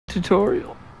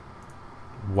tutorial.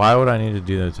 Why would I need to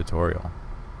do the tutorial?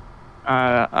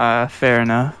 Fair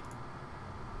enough.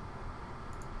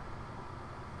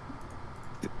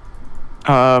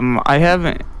 I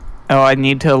haven't. Oh, I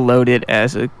need to load it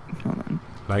as a. Hold on.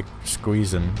 Like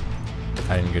squeezing.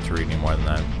 I didn't get to read any more than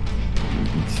that.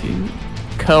 Let's see.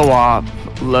 Co-op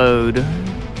load.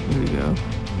 Here we go.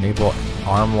 Enable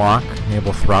arm lock.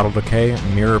 Enable throttle decay.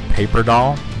 Mirror paper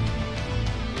doll.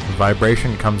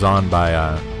 Vibration comes on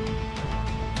by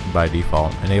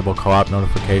default. Enable co-op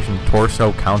notification.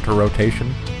 Torso counter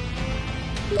rotation.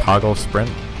 Toggle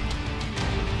sprint.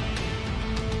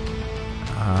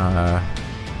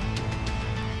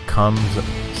 Comes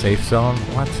safe zone.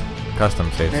 What? Custom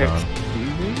safe zone.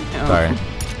 Sorry,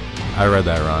 I read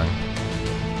that wrong.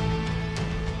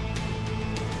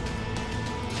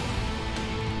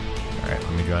 Alright,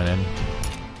 let me join in.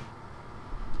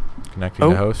 Connecting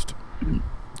to host.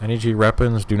 Energy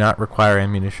weapons do not require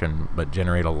ammunition, but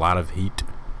generate a lot of heat.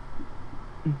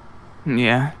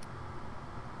 Yeah.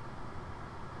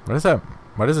 What is that?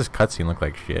 Why does this cutscene look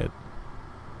like shit?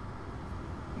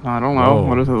 I don't know. Whoa.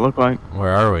 What does it look like?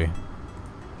 Where are we?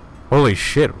 Holy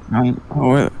shit.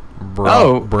 Bro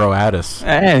Addis.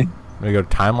 Hey. We go to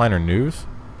timeline or news?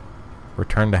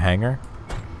 Return to hangar?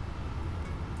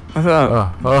 What's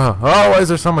up? Oh, why is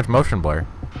there so much motion blur?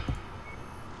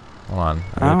 Hold on.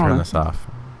 I gotta turn this off.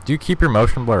 Do you keep your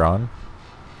motion blur on?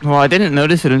 Well, I didn't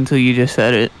notice it until you just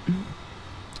said it.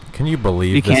 Can you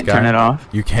believe you this guy? You can't turn it off.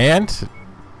 You can't?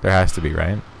 There has to be,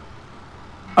 right?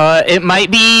 It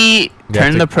might be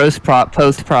turn the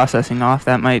post-processing off.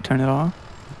 That might turn it off.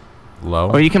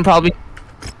 Low? Or you can probably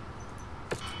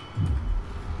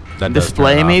that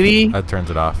display maybe? That turns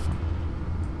it off.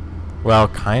 Well,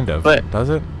 kind of. But does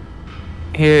it?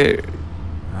 Here.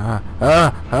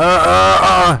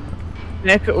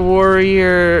 Mech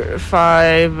Warrior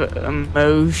 5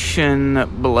 motion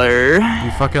blur.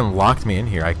 You fucking locked me in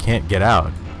here. I can't get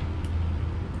out.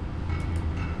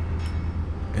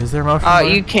 Is there motion blur?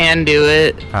 You can do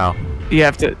it. How? You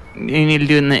have to. You need to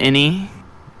do it in the ini.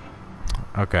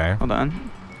 Okay. Hold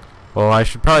on. Well, I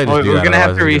should probably just do that. We're gonna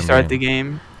have to restart the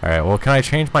game. All right. Well, can I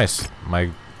change my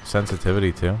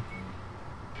sensitivity too?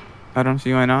 I don't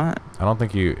see why not. I don't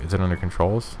think you. Is it under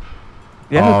controls?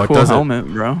 You have a cool helmet,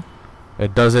 bro.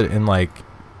 It does it in like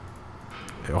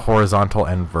horizontal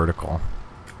and vertical.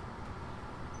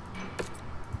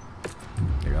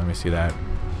 Here, let me see that.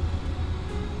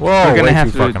 Whoa, we're gonna way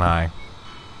have too fucking high.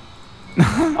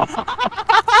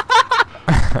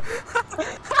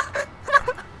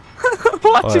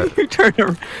 Watching you turn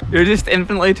around. You're just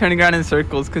infinitely turning around in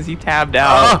circles because you tabbed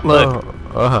out. Look.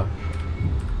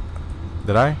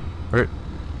 Did I?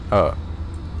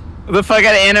 The fucking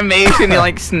animation, he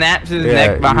like snaps his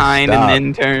neck behind and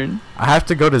then turn. I have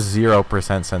to go to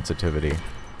 0% sensitivity.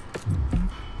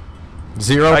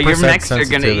 0% your mechs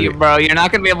sensitivity. Are gonna, bro, you're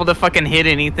not gonna be able to fucking hit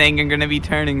anything. You're gonna be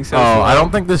turning so slow. I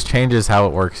don't think this changes how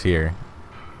it works here.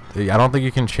 I don't think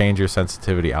you can change your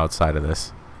sensitivity outside of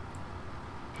this.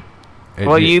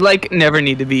 Well, you like never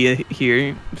need to be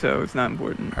here, so it's not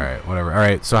important. All right, whatever. All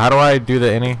right, so how do I do the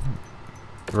innie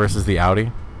versus the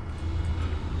outie?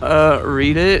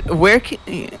 Read it. Where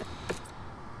can?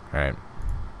 All right.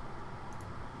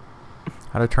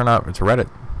 How to turn up? It's Reddit.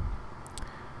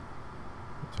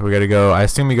 So we gotta go. I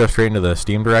assume we go straight into the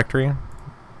Steam directory.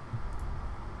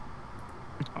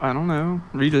 I don't know.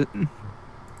 Read it.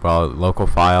 Well, local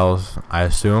files. I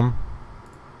assume.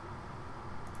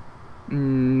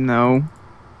 No.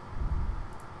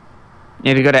 You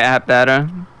need to go to app data.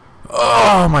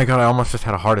 Oh my god! I almost just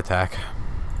had a heart attack.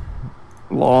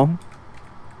 Lol.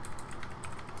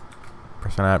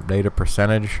 Percent app data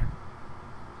percentage.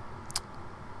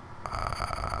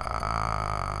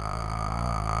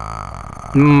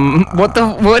 What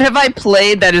have I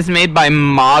played that is made by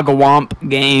Mogwomp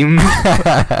Games?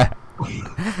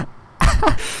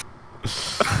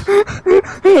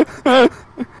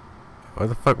 What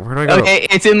the fuck? Where do I go? Okay,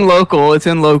 it's in local. It's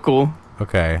in local.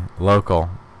 Okay, local.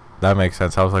 That makes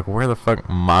sense. I was like, where the fuck?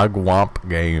 Mogwomp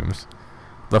Games.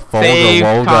 The folder, Save,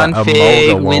 Wolga,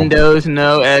 config, Windows,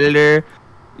 no editor.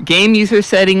 Game user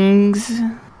settings.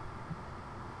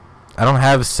 I don't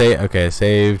have okay,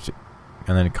 saved,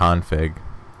 and then config.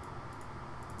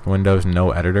 Windows,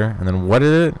 no editor. And then what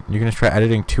is it? You can just try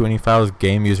editing to any files,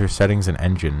 game user settings, and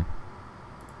engine.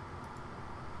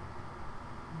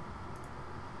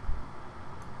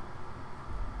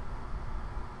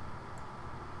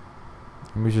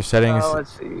 User settings. Oh,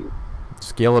 let's see.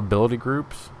 Scalability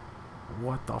groups.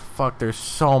 What the fuck? There's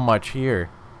so much here.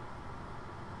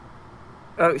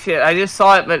 Oh shit! I just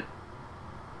saw it, but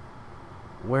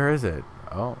where is it?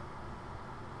 Oh.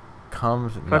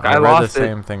 comes... Fuck, no, I read lost the it.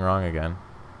 same thing wrong again.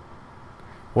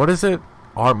 What is it?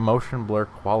 Our motion blur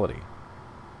quality.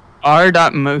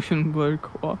 R.motion blur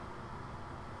qual.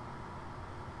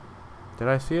 Did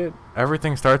I see it?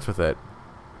 Everything starts with it.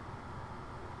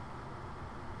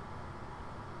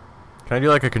 Can I do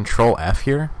like a control F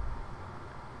here?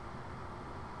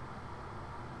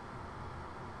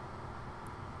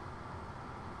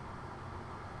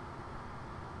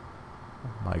 Oh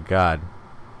my god.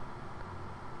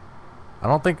 I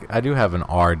don't think I do have an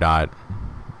R dot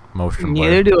motion blur.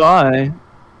 Neither do I.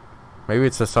 Maybe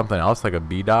it's just something else like a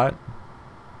B dot.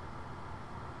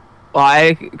 Well,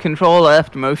 I control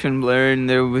left motion blur and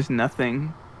there was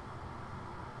nothing.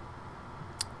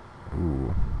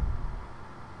 Ooh.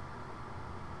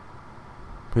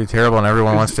 Pretty terrible, and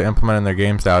everyone wants to implement in their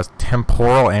games now is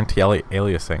temporal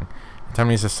anti-aliasing. Anytime it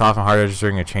needs to soften hard edges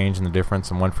during a change in the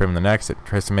difference in one frame and the next, it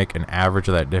tries to make an average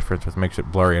of that difference, which makes it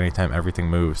blurry anytime everything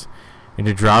moves. You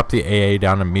need to drop the AA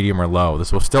down to medium or low.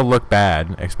 This will still look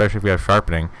bad, especially if you have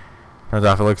sharpening. Turns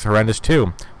out it looks horrendous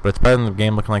too, but it's better than the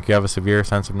game looking like you have a severe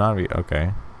sense of non-view.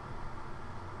 Okay.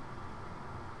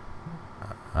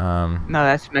 No,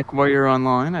 that's Mech Warrior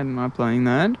Online. I'm not playing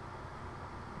that.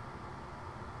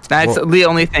 That's the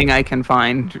only thing I can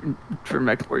find for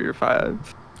Mech Warrior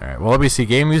 5. Alright, well, let me see.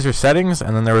 Game user settings,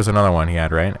 and then there was another one he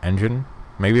had, right? Engine?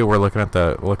 Maybe we're looking at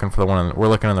the we're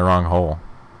looking in the wrong hole.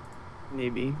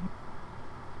 Maybe.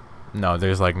 No,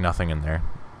 there's like nothing in there.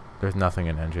 There's nothing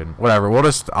in engine. Whatever. I'll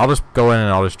just go in and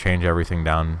I'll just change everything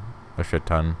down a shit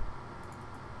ton.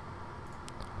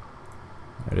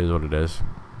 It is what it is.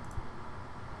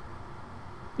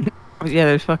 Yeah,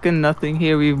 there's fucking nothing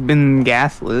here. We've been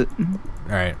gaslit.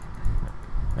 Alright.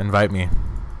 Invite me.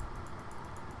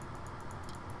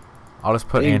 I'll just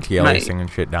put anti-aliasing and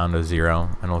shit down to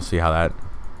 0, and we'll see how that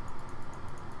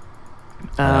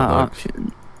looks.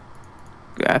 Option.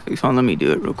 Graphics on, let me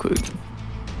do it real quick.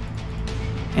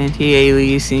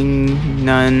 Anti-aliasing,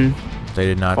 none. They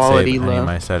did not Quality save any low. of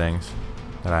my settings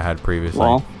that I had previously.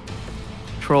 Wall.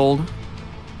 Trolled.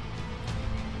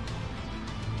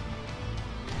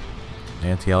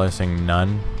 Anti-aliasing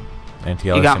none.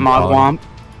 Anti-aliasing You got Mod quality. Womp.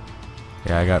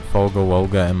 Yeah, I got Folga,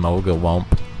 Wolga, and Molga Womp.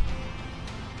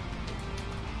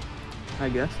 I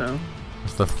guess so.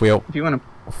 What's the FWILP? If you want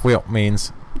to. FWILP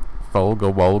means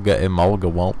Folga, Wolga, and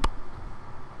Molga Womp.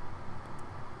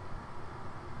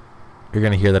 You're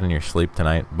gonna hear that in your sleep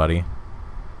tonight, buddy.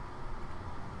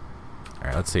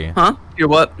 Alright, let's see. Huh? You're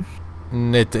what?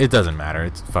 It doesn't matter.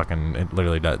 It's fucking... It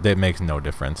literally does. It makes no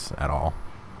difference at all.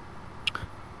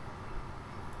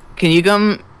 Can you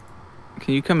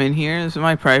come in here? This is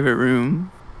my private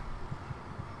room.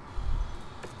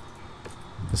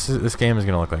 This game is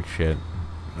gonna look like shit.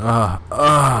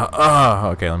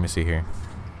 Okay, let me see here.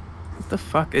 What the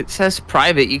fuck? It says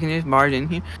private. You can just barge in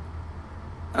here.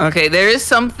 Okay, there is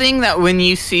something that when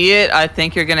you see it, I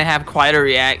think you're gonna have quite a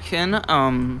reaction.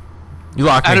 You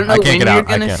locked me. I don't know I can't when get you're out.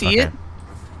 gonna see it.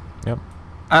 Yep.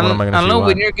 I What am I gonna don't see know what?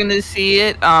 when you're gonna see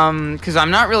it. Because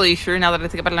I'm not really sure. Now that I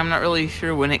think about it, I'm not really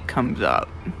sure when it comes up.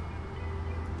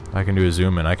 I can do a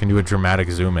zoom in. I can do a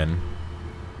dramatic zoom in.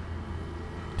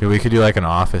 Dude, we could do like an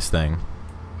office thing.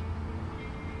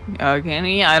 Can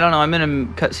he? I don't know. I'm in a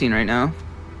cutscene right now.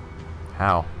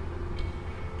 How?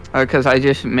 Because I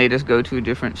just made us go to a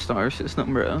different star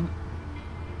system, bro.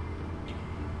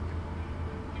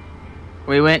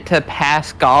 We went to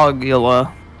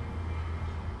Pascagoula.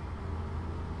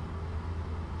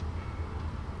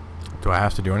 Do I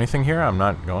have to do anything here? I'm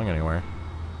not going anywhere.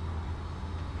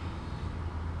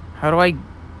 How do I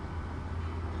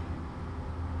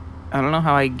don't know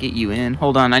how I get you in.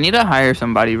 Hold on. I need to hire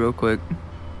somebody real quick.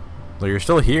 Well, you're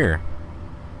still here.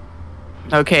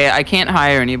 Okay, I can't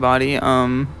hire anybody.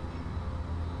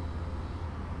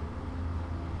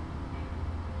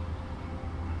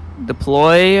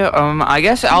 Deploy. I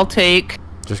guess I'll take.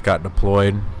 Just got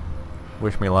deployed.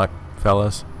 Wish me luck,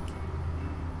 fellas.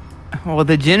 Well,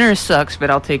 the Jinner sucks, but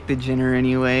I'll take the Jinner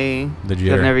anyway. The I've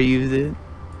jitter. never used it.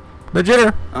 The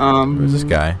jitter. Who's this Who's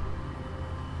guy?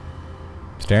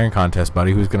 Staring contest,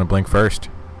 buddy. Who's gonna blink first?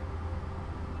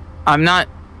 I'm not.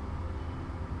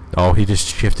 Oh, he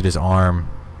just shifted his arm.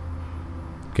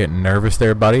 Getting nervous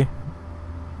there, buddy?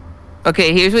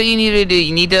 Okay, here's what you need to do.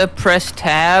 You need to press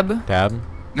tab. Tab.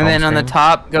 And then on the screen.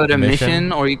 top, go to Mission.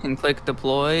 mission, or you can click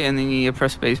deploy, and then you need to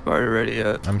press spacebar to ready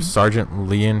it. I'm Sergeant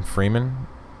Leon Freeman.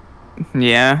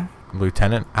 Yeah.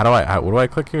 Lieutenant. What do I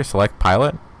click here? Select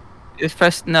pilot? Just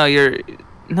press. No,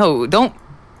 don't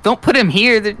put him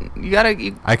here. You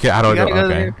gotta. I can't. How do I gotta go? go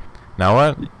Okay. there. Now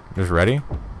what? Just ready?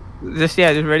 Just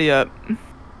ready up.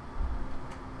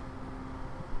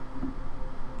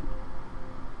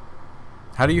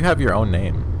 How do you have your own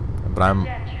name? But I'm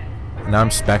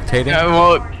spectating.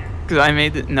 Well, because I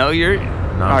made it. No, you're.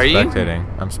 No, Are I'm you? spectating.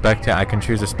 I'm spectating. I can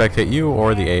choose to spectate you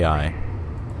or the AI.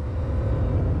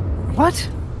 What?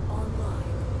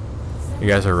 You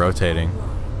guys are rotating.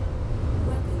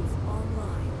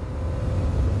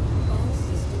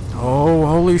 Oh,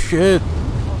 holy shit!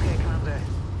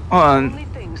 Hold on.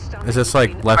 Is this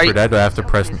like Left 4 Dead? Do I have to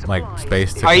press like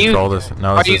space to Are you- control this? No,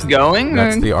 Are this you is, going?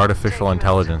 that's the artificial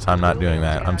intelligence. I'm not doing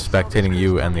that. I'm spectating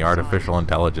you and the artificial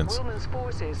intelligence.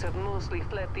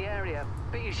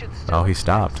 Oh, he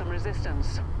stopped.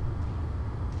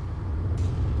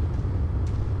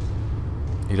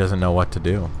 He doesn't know what to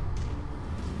do.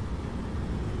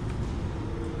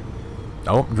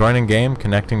 Oh, joining game,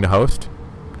 connecting to host.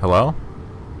 Hello?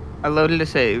 I loaded a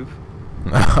save.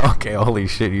 Okay, holy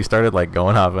shit, you started like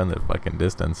going off in the fucking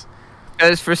distance.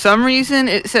 Because for some reason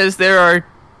it says there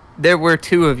were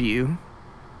 2 of you.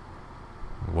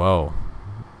 Whoa.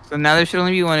 So now there should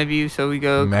only be 1 of you. So we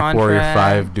go Mech Warrior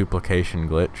 5 duplication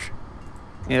glitch.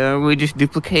 Yeah, we just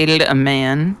duplicated a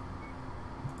man.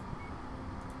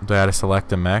 Do I have to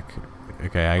select a mech?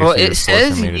 Okay, I guess Well, you're it forcing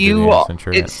says me to do you. the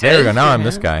Centurion. It There we go. says Now I'm you're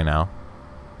this guy now.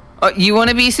 You want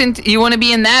to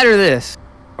be in that or this,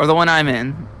 or the one I'm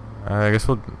in? I guess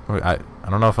I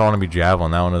don't know if I want to be Javelin.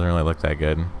 That one doesn't really look that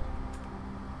good.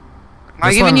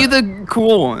 I'm giving you the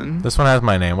cool one. This one has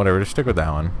my name. Whatever. Just stick with that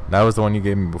one. That was the one you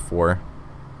gave me before.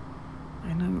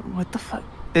 I know. What the fuck?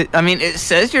 I mean, it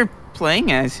says you're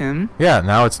playing as him. Yeah.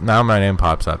 Now my name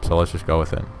pops up. So let's just go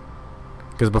with it.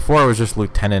 Because before it was just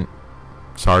Lieutenant,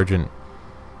 Sergeant,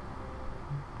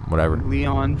 whatever.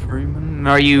 Leon Freeman.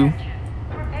 Are you?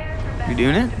 You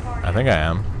doing it? I think I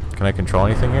am. Can I control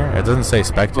anything here? It doesn't say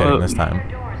spectating this time.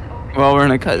 Well, we're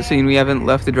in a cutscene. We haven't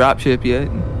left the dropship yet.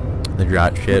 The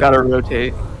drop shit. We gotta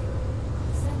rotate.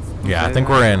 Yeah, I think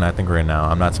we're in. Now.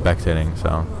 I'm not spectating,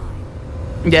 so.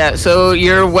 Yeah, so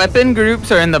your weapon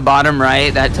groups are in the bottom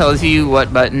right. That tells you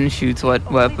what button shoots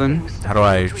what weapon. How do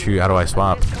I shoot? How do I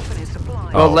swap?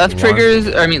 Well, Oh, left one.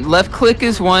 triggers. I mean, left click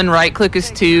is 1, right click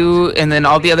is 2, and then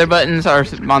all the other buttons are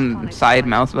on the side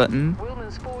mouse button.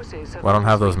 Well, I don't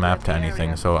have those mapped to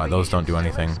anything, so those don't do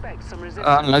anything.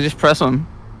 No, just press them.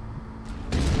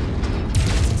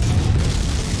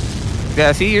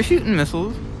 Yeah, see, you're shooting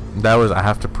missiles. That was. I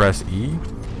have to press E,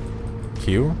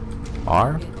 Q,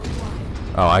 R.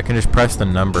 Oh, I can just press the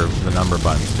number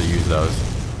buttons to use those.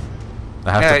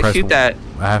 I have to press. Shoot that.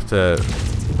 I have to.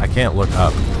 I can't look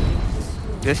up.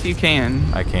 Yes, you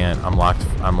can. I can't. I'm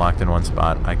locked in one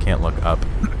spot. I can't look up.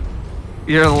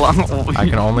 You're I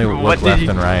can only look left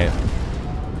and right.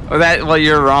 Oh, well,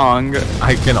 you're wrong.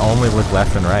 I can only look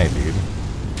left and right, dude.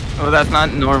 Oh, that's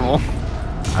not normal.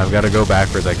 I've got to go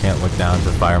backwards. I can't look down to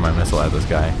fire my missile at this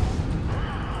guy.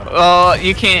 Oh,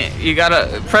 you can't. You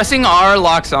gotta. Pressing R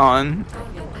locks on.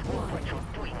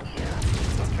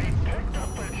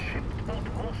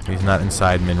 He's not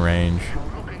inside min range.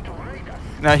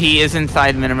 No, he is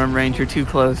inside minimum range. You're too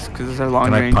close because it's a long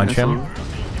Can I range. punch him?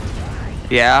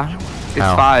 Yeah, it's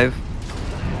How? 5.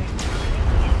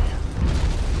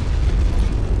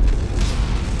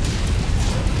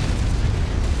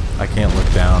 I can't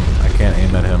look down. I can't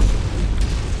aim at him.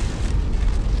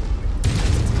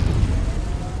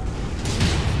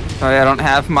 Sorry, I don't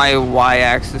have my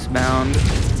Y-axis bound.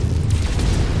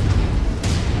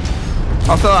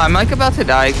 Also, I'm like about to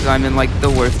die because I'm in like the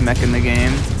worst mech in the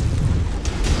game.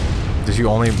 Did you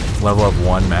only level up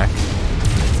 1 mech?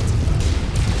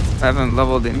 I haven't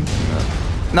leveled anything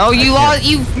up. No, you lost,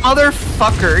 you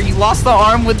motherfucker! You lost the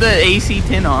arm with the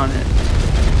AC-10 on it.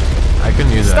 I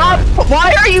couldn't use Stop! that.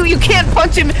 Why are you? You can't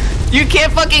punch him. You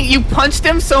can't fucking. You punched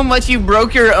him so much you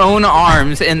broke your own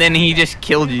arms, and then he just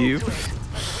killed you.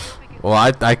 Well,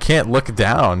 I can't look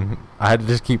down. I had to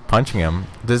just keep punching him.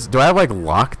 Do I have like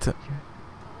locked?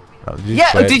 Oh,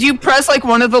 Did you press like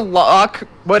one of the lock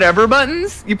whatever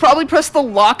buttons? You probably pressed the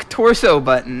lock torso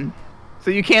button, so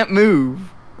you can't move.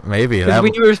 Maybe Because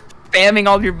when you were spamming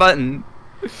all your buttons.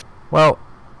 Well,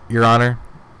 Your Honor,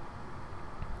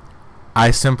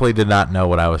 I simply did not know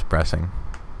what I was pressing.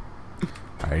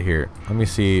 Alright, here. Let me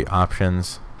see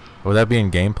options. Would that be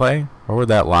in gameplay? Or would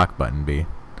that lock button be?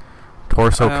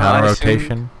 Torso counter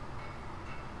rotation?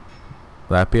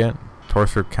 Would that be it?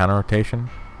 Torso counter rotation?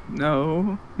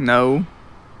 No. No.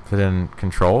 Is it in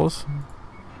controls?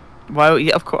 Why?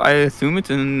 Yeah, of course. I assume it's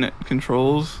in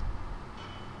controls.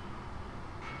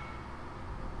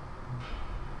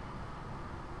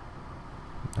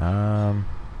 I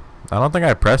don't think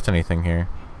I pressed anything here.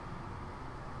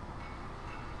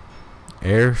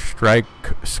 Airstrike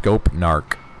scope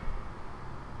narc.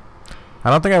 I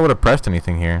don't think I would have pressed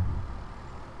anything here.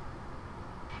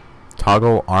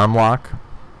 Toggle arm lock.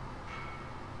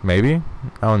 Maybe?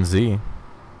 Oh, and Z.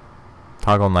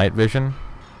 Toggle night vision.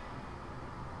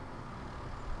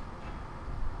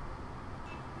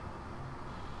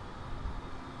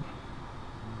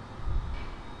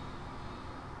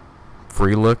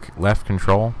 Free look, left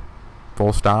control.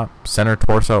 Full stop. Center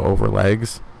torso over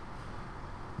legs.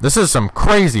 This is some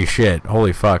crazy shit.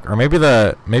 Holy fuck. Or maybe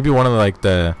one of the, like,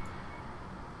 the...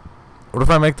 What if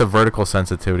I make the vertical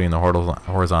sensitivity and the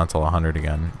horizontal 100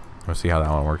 again? We'll see how that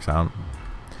one works out.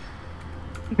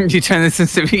 You turn the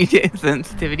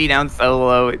sensitivity down so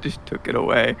low, it just took it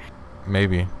away.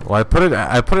 Maybe. Well, I put it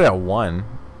at 1.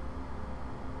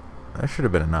 That should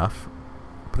have been enough.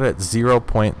 Put it at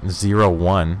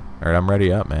 0.01. Alright, I'm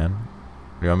ready up, man.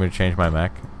 Do you want me to change my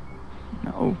mech?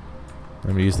 No.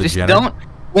 Let me use the just Jenner. don't.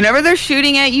 Whenever they're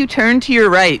shooting at you, turn to your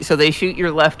right so they shoot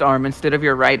your left arm instead of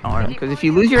your right arm. Because if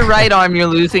you lose your right arm, you're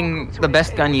losing the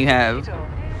best gun you have.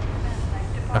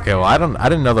 Okay, well I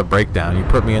didn't know the breakdown. You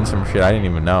put me in some shit I didn't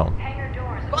even know.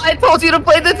 Well, I told you to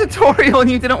play the tutorial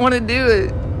and you didn't want to do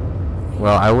it.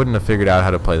 Well, I wouldn't have figured out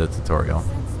how to play the tutorial.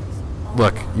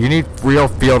 Look, you need real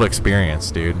field experience,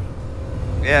 dude.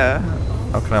 Yeah.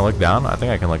 Oh, can I look down? I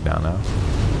think I can look down now.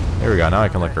 There we go. Now I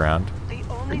can look around.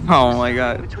 Oh my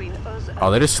god. Oh,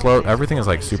 they just slow. Everything is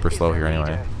like super slow here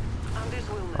anyway.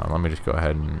 Let me just go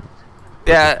ahead and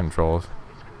yeah. Controls.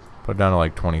 Put it down to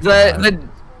like 25.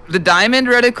 The diamond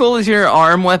reticle is your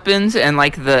arm weapons, and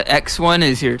like the X one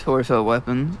is your torso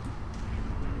weapons.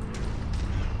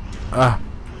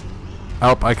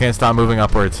 Help! I can't stop moving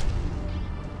upwards.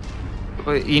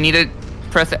 You need to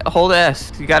hold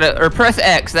S. You gotta, or press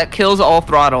X. That kills all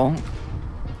throttle.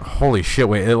 Holy shit!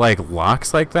 Wait, it like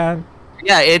locks like that?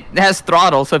 Yeah, it has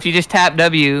throttle. So if you just tap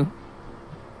W,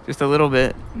 just a little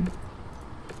bit.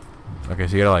 Okay,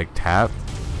 so you gotta like tap.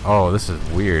 Oh, this is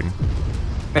weird.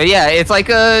 Yeah, it's like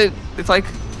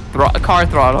car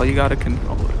throttle. You gotta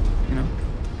control it. You know.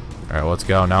 All right, let's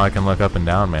go. Now I can look up and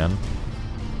down, man.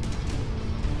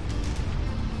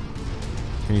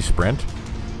 Can you sprint?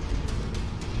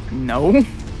 No.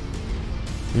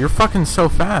 You're fucking so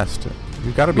fast.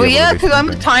 You gotta be. Well, able yeah, to be because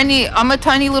I'm a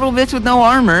tiny little bitch with no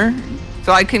armor,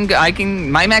 so I can.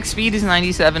 My max speed is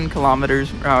 97 kilometers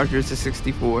per hour. Yours is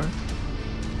 64.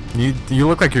 You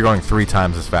look like you're going 3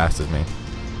 times as fast as me.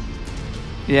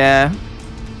 Yeah.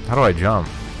 How do I jump?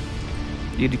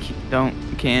 You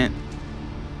can't.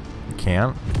 You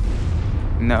can't?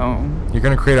 No. You're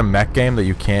gonna create a mech game that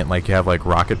you can't, like, you have like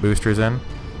rocket boosters in?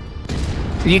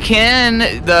 You can.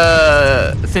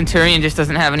 The Centurion just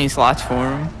doesn't have any slots for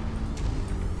him.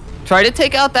 Try to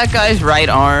take out that guy's right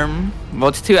arm. Well,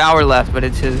 it's 2 hours left, but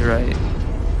it's his right.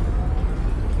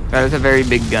 That has a very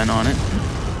big gun on it.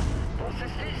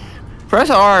 Press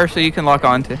R so you can lock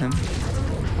onto him.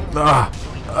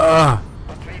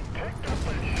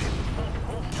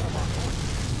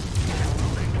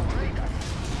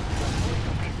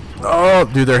 Oh,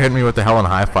 dude, they're hitting me with the hell and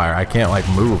high fire. I can't like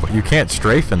move. You can't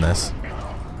strafe in this.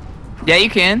 Yeah, you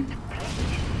can.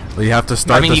 Well, you have to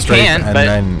start the strafe and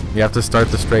then you have to start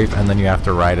the strafe and then you have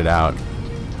to ride it out.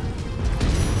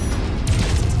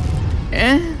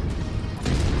 Eh.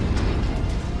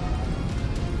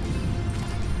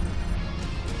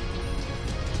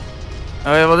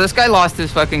 Alright, well this guy lost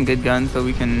his fucking good gun, so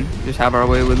we can just have our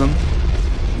way with him.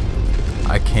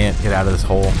 I can't get out of this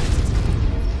hole.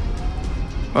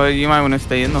 Well, you might want to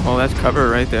stay in the hole. That's cover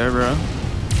right there, bro.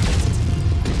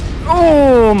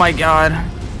 Oh my god.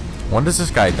 When does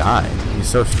this guy die? He's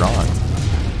so strong.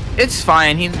 It's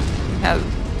fine.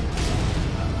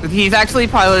 He's actually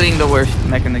piloting the worst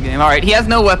mech in the game. Alright, he has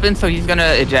no weapon, so he's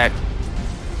gonna eject.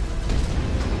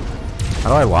 How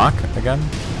do I lock again?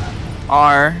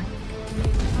 R.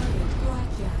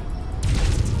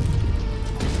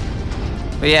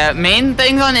 But yeah, main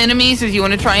things on enemies is you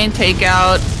want to try and take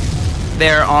out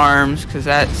their arms, because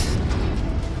that's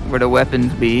where the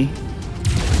weapons be.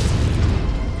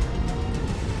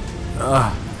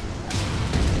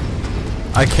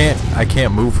 I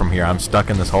can't move from here. I'm stuck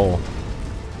in this hole.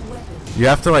 You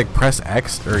have to like press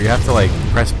X, or you have to like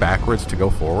press backwards to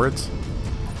go forwards?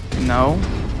 No.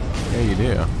 Yeah, you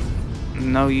do.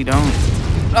 No, you don't.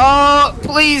 Oh,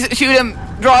 please shoot him.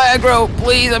 Draw aggro,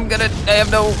 please. I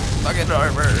have no fucking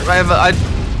armor.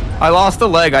 I lost a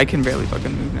leg. I can barely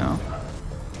fucking move now.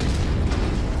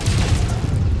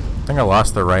 I think I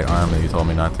lost the right arm that you told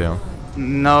me not to.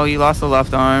 No, you lost the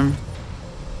left arm.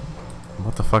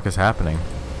 What the fuck is happening?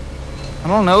 I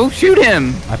don't know. Shoot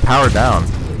him. I powered down.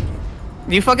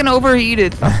 You fucking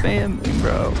overheated. Stop spamming,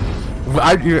 bro.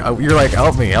 You're like,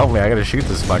 help me. I gotta shoot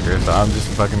this fucker. So I'm just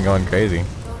fucking going crazy.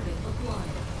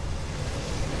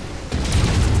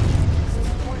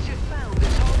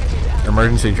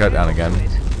 Emergency shutdown again.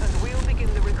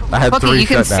 I had Fuck it, 3 you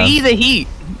can shutdowns. see the heat.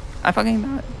 I fucking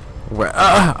know it. Where,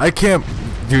 I can't,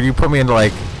 dude. You put me into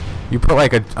like, you put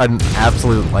like an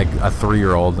absolute like a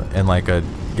 3-year-old in like a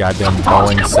goddamn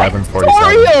Boeing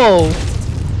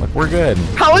 747. Look, we're good.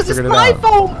 How is this my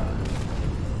fault?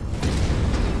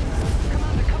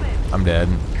 I'm dead.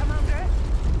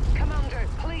 Commander,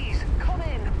 please come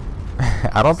in.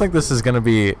 I don't think this is gonna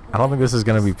be. I don't think this is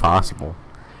gonna be possible.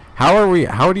 How are we?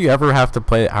 How do you ever have to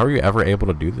play? How are you ever able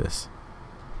to do this?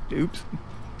 Oops.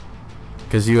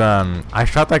 Because you I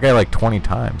shot that guy like 20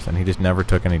 times and he just never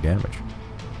took any damage.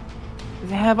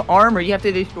 They have armor. You have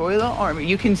to destroy the armor.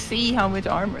 You can see how much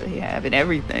armor they have and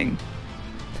everything.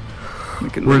 You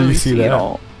can Where do you literally see it that?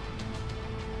 all.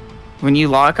 When you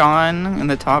lock on in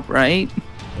the top right.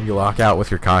 You lock out with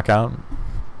your cock out.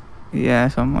 Yeah,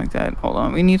 something like that. Hold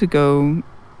on. We need to go.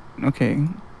 Okay.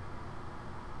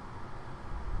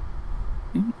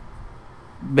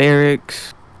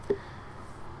 Barracks.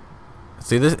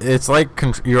 See this? It's like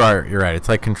you're right. It's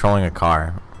like controlling a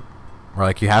car, where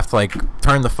like you have to like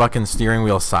turn the fucking steering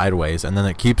wheel sideways, and then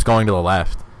it keeps going to the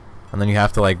left, and then you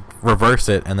have to like reverse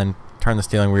it, and then turn the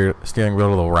steering wheel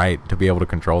to the right to be able to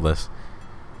control this.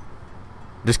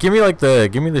 Just give me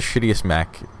the shittiest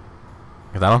mech,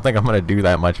 because I don't think I'm gonna do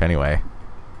that much anyway.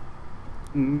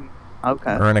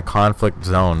 Okay. We're in a conflict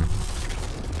zone.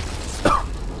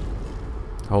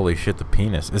 Holy shit! The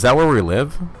penis. Is that where we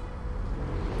live?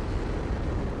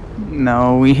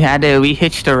 No, we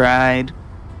hitched a ride.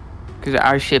 Because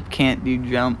our ship can't do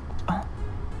jump.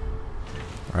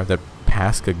 We're at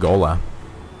Pascagoula.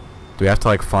 Do we have to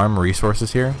like farm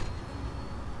resources here?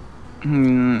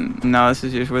 No, this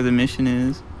is just where the mission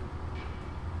is.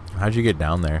 How'd you get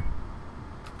down there?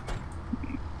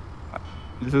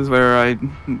 This is where I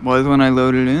was when I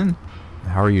loaded in.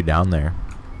 How are you down there?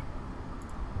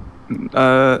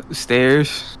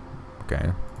 Stairs.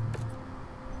 Okay.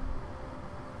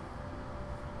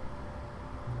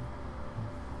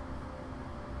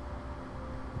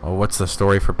 Well, what's the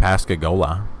story for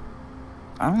Pascagoula?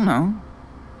 I don't know.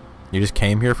 You just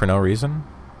came here for no reason?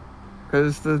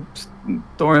 Because the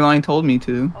storyline told me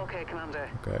to. Okay, Commander.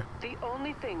 Okay. The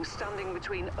only thing standing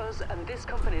between us and this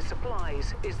company's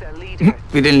supplies is their leader.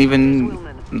 We didn't even...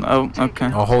 Oh,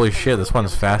 okay. Oh, holy shit, this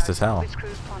one's fast as hell.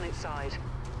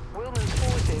 Willman's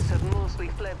forces have mostly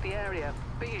fled the area,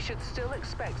 but you should still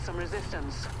expect some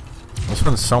resistance. This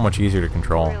one's so much easier to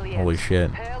control. Brilliant. Holy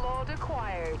shit. Payload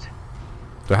acquired.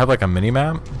 Do I have like a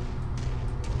mini-map?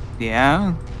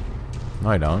 Yeah. No,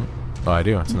 I don't. Oh, I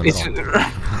do. It's in the middle.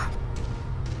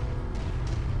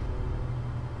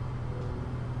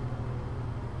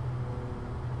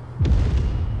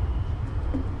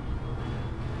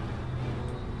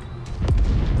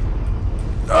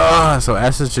 So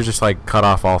S is to just like cut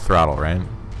off all throttle, right?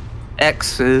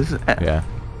 X is... Yeah.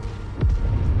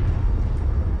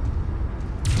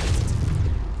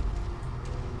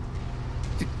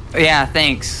 Yeah,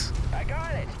 thanks. I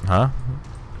got it. Huh?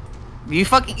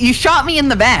 You shot me in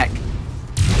the back.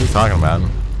 What are you talking about?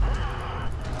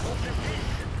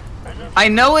 I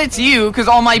know it's you because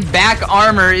all my back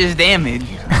armor is damaged.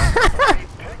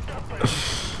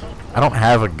 I don't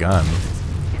have a gun.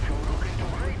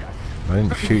 I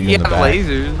didn't shoot you in the back.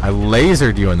 Lasers. I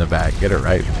lasered you in the back. Get it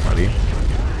right, buddy.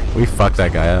 We fucked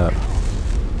that guy up.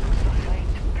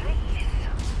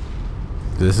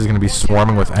 This is gonna be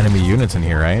swarming with enemy units in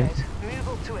here, right? Move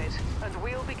up to it, and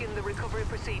we'll begin the recovery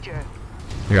procedure.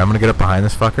 Here, I'm gonna get up behind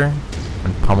this fucker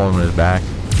and pummel him in his back.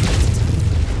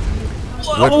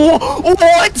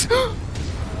 What?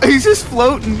 He's just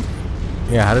floating.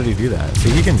 Yeah, how did he do that? See,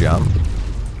 he can jump.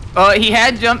 He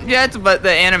had jump jets, but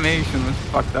the animation was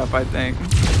fucked up, I think.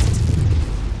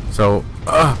 So,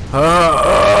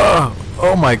 oh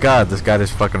my god, this guy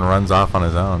just fucking runs off on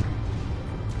his own.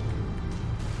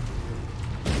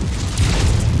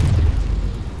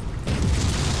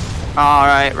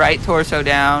 Alright, right torso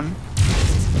down.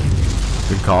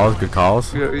 Good calls, good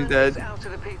calls. He's dead. Out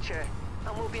of the picture,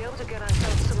 and we'll be able to get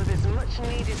ourselves some of his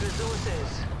much-needed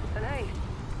resources. And hey,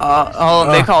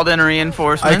 They called in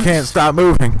reinforcements. I can't stop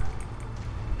moving.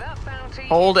 that bounty.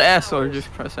 Hold S or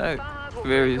just press X.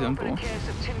 Very simple. A case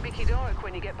of Timbicky Dork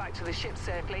when you get back to the ship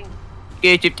safely.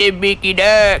 Get your Timbicky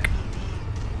duck.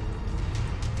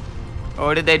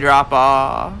 Or did they drop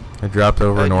off? I dropped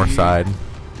over north side.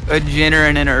 A Jenner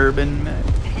and an urban mech.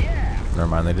 Never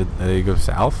mind, they go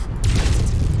south?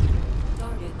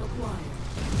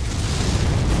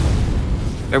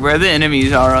 They're where the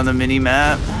enemies are on the mini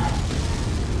map.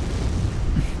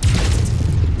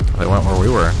 They went where we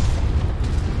were.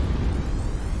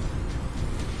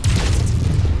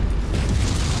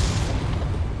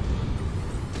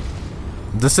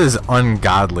 This is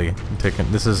ungodly.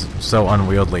 This is so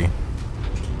unwieldy.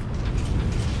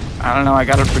 I don't know, I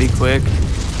got it pretty quick.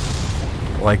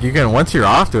 Like, you can, once you're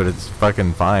off to it, it's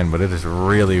fucking fine, but it is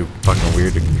really fucking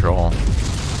weird to control.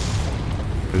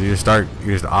 Because you're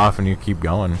just off and you keep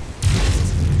going.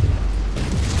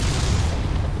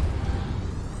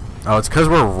 Oh, it's because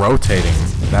we're rotating.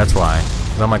 That's why.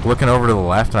 'Cause I'm like looking over to the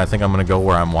left and I think I'm gonna go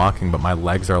where I'm walking, but my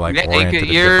legs are like oriented a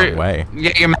different way.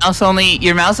 Yeah, your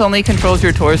mouse only controls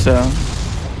your torso.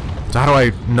 So how do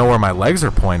I know where my legs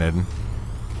are pointed?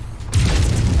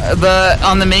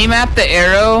 On the minimap, the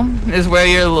arrow is where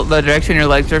the direction your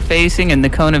legs are facing, and the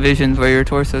cone of vision is where your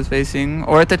torso is facing.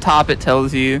 Or at the top, it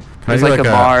tells you. There's like a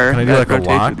bar. Can I do like a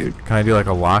lock? Can I do like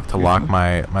a lock to lock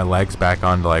my legs back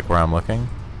onto like where I'm looking?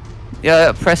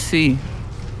 Yeah, press C.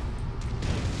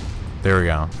 There we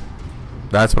go.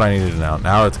 That's what I needed to know.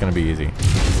 Now it's gonna be easy.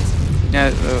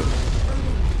 Yeah.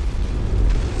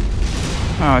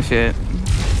 Oh shit.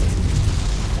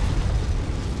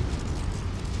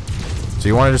 So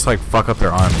you want to just like fuck up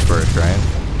their arms first, right?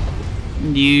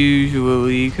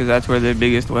 Usually, because that's where their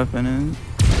biggest weapon is.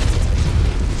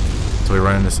 So we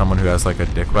run into someone who has like a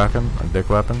dick weapon?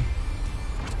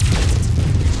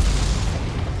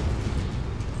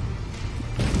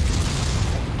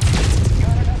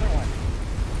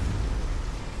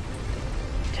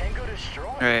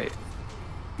 Alright.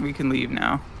 We can leave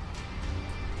now.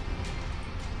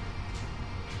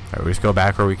 Alright, we just go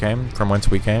back where we came, from whence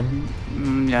we came?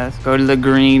 Yeah, let's go to the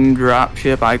green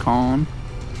dropship icon.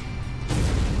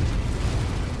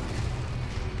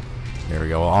 There we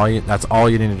go. Well, that's all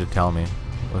you needed to tell me,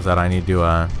 was that I need to,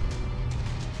 I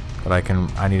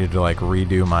needed to like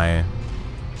redo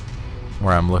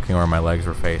where I'm looking, where my legs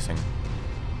were facing.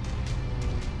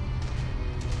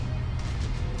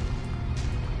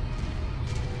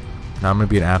 Now I'm gonna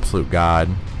be an absolute god.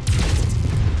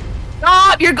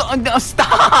 Stop! You're going. No,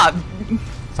 stop!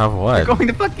 Stop what? You're going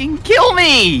to fucking kill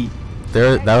me!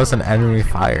 That was an enemy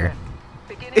fire.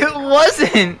 It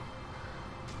wasn't!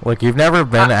 Look, you've never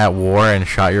been at war and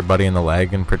shot your buddy in the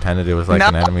leg and pretended it was like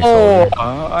an enemy soldier?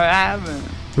 No, I haven't.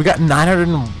 We got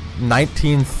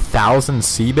 919,000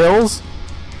 C-bills?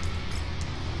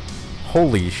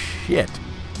 Holy shit.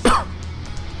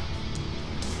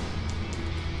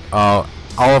 All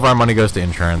of our money goes to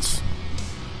insurance.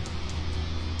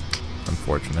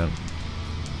 Unfortunate.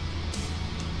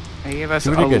 They gave us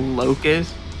a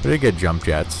locust. We did get jump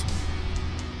jets.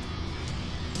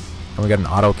 And we got an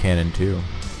autocannon too.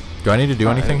 Do I need to do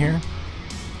anything here?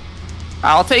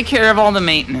 I'll take care of all the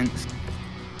maintenance.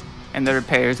 And the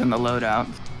repairs and the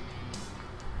loadouts.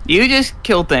 You just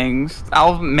kill things.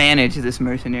 I'll manage this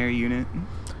mercenary unit.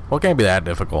 Well, it can't be that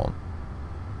difficult.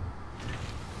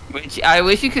 Which, I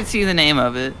wish you could see the name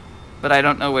of it. But I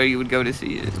don't know where you would go to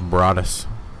see it. It's Broadus.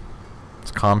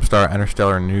 It's Comstar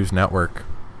Interstellar News Network.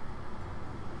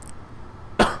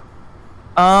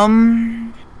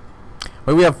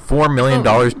 Wait, we have $4 million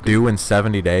due in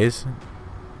 70 days?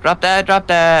 Drop that, drop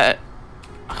that.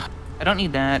 I don't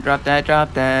need that. Drop that,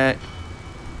 drop that.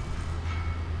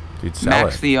 Dude, sell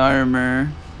Max it. the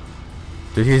armor.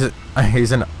 Dude, he's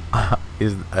a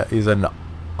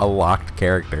locked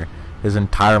character. His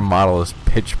entire model is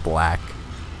pitch black.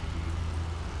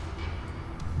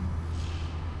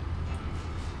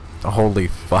 Holy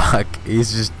fuck.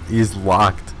 He's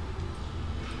locked.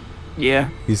 Yeah.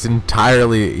 He's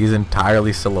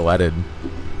entirely silhouetted.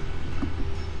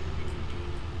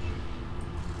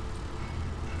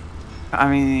 I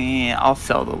mean, I'll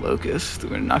sell the locust.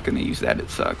 We're not gonna use that,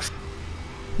 it sucks.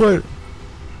 What?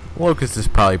 Locust is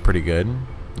probably pretty good.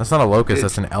 That's not a locust,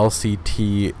 that's an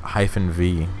LCT-V.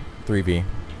 3V.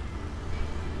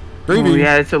 3V. Oh,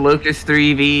 yeah, it's a locust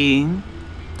 3V.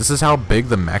 This is how big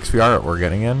the mechs we're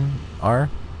getting in are?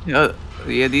 Yeah,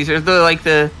 these are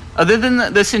the other than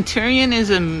the Centurion is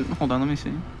a, hold on, let me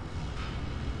see.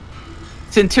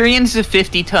 Centurion's a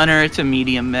 50 tonner, it's a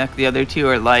medium mech. The other two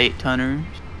are light tonners.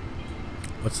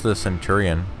 What's the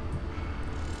Centurion?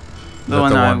 The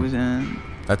one I was in.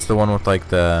 That's the one with like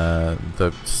the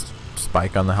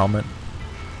spike on the helmet?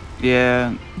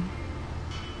 Yeah.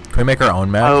 Can we make our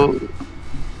own mech? Oh,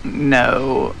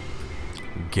 no.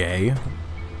 Gay.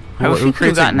 I wish you could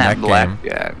have gotten that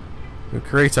blackjack. Who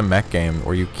creates a mech game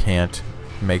where you can't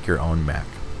make your own mech?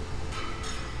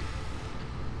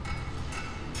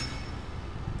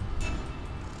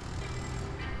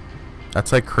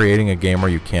 That's like creating a game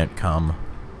where you can't come.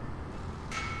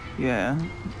 Yeah.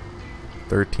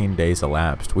 13 days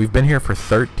elapsed. We've been here for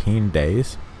 13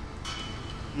 days?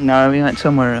 No, we went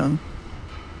somewhere else.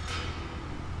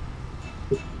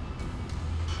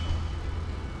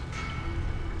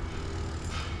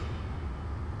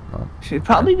 It'd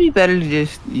probably be better to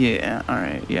just... Yeah,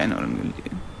 alright. Yeah, I know what I'm gonna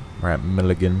do. We're at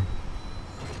Milligan.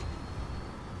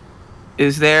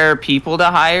 Is there people to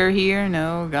hire here?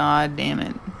 No, god damn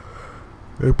it.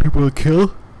 There are people to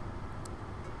kill?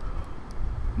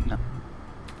 No.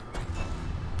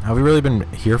 Have we really been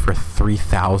here for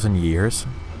 3,000 years?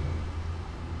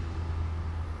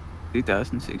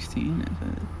 2016, is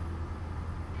it?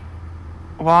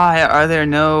 Why are there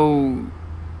no...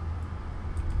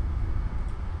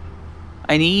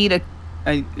 I need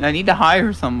to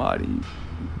hire somebody.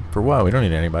 For what? We don't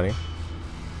need anybody.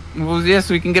 Well, yes,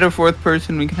 we can get a 4th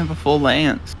person. We can have a full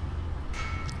lance.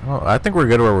 Well, I think we're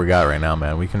good where we got right now,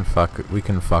 man. We can fuck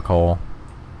hole.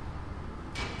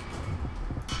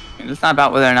 And it's not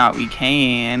about whether or not we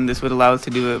can. This would allow us to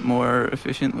do it more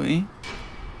efficiently.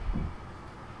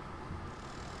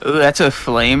 Ooh, that's a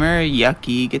flamer.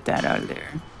 Yucky. Get that out of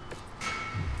there.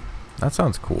 That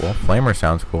sounds cool. Flamer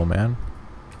sounds cool, man.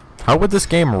 How would this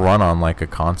game run on like a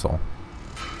console?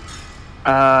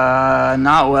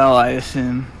 Not well, I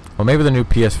assume. Well, maybe the new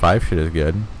PS5 shit is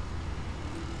good.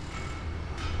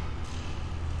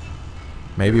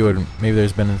 Maybe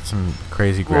there's been some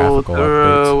crazy graphical We'll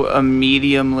throw updates. a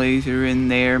medium laser in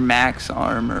there. Max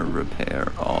armor,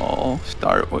 repair all,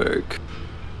 start work.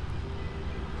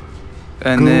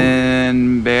 And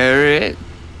then Barrett,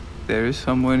 there's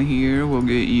someone here. We'll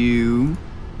get you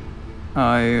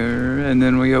higher, and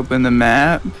then we open the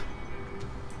map.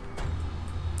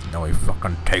 No, we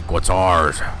fucking take what's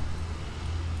ours.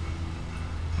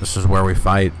 This is where we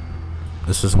fight.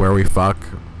 This is where we fuck.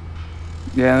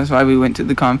 Yeah, that's why we went to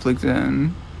the conflict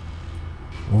zone.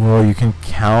 Whoa, you can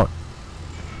count.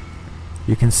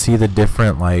 You can see the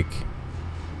different, like,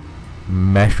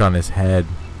 mesh on his head.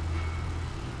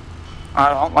 I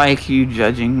don't like you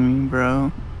judging me,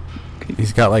 bro.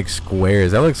 He's got, like,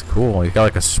 squares. That looks cool. He's got,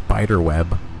 like, a spider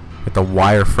web with the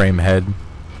wireframe head.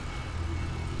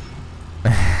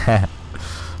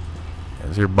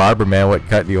 It's your barber, man. What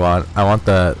cut do you want? I want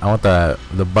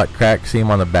the butt crack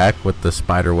seam on the back with the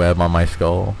spider web on my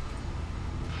skull.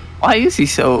 Why is he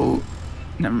so...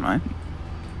 Never mind.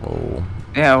 Whoa.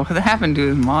 Yeah, what happened to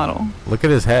his model? Look at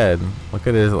his head. Look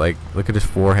at his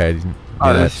forehead.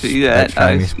 Oh, I see that.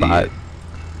 shiny I see spot. it.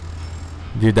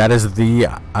 Dude, that is the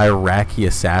Iraqi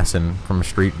assassin from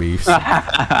Street Beefs.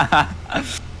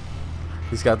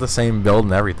 He's got the same build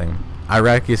and everything.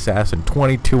 Iraqi assassin,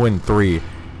 22-3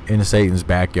 in Satan's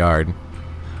backyard.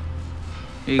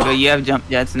 Here you go. You have jump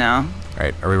jets now.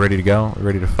 Alright, are we ready to go? We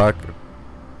ready to fuck?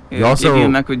 Yeah, You also- give you a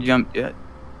mech with jump jet.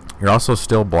 You're also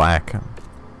still black.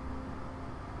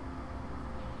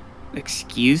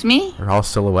 Excuse me? You're all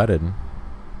silhouetted.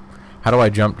 How do I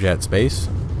jump jet? Space?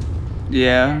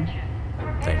 Yeah.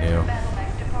 They knew.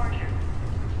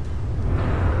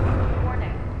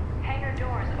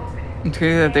 It's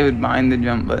crazy that they would bind the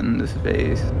jump button to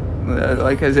space.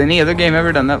 Like, has any other game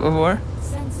ever done that before?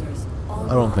 I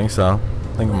don't think so.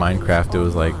 I think Minecraft it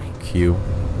was like Q.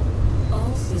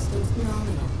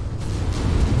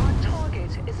 Our target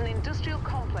is an industrial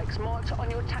complex marked on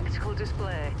your tactical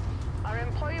display. Our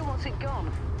employer wants it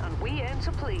gone, and we aim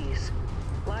to please.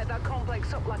 Light that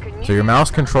complex up like a new... So your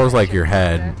mouse controls like your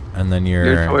head, and then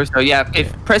Your torso. Yeah,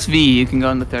 if press V, you can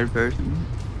go in the 3rd person.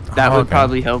 That Oh, would okay.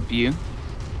 probably help you.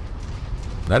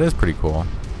 That is pretty cool.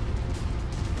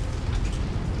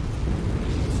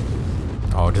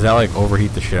 Oh, does that like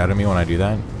overheat the shit out of me when I do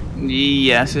that?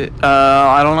 Yes, it.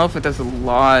 I don't know if it does a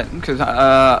lot because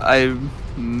I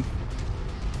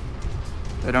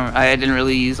didn't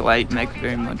really use light mech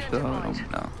very much, so I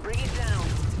don't know. Bring it down.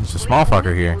 There's a small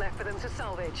fucker here. Left for them to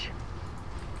salvage.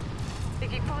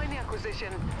 If you find the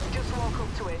acquisition, just walk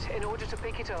up to it in order to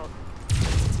pick it up.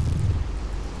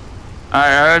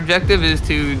 Our objective is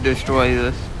to destroy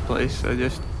this place, so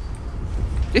just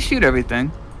shoot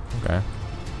everything. Okay.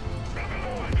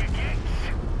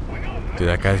 Dude,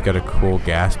 that guy's got a cool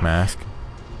gas mask.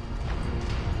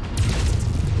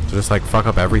 So just like fuck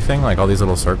up everything, like all these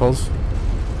little circles.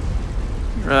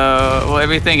 Well,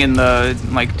 everything in the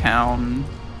like town.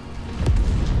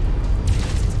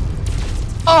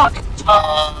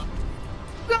 Oh!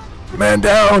 Man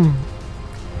down!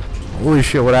 Holy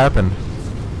shit, what happened?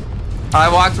 I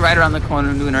walked right around the corner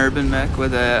into an urban mech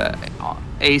with a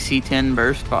AC-10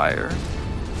 burst fire.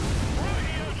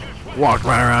 Walked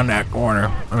right around that corner.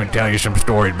 Let me tell you some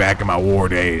stories back in my war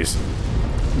days.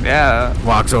 Yeah.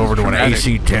 Walks over to an Traumatic.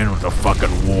 AC-10 with a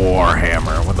fucking war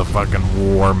hammer, with a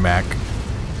fucking war mech.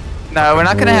 No, we're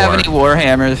not gonna have any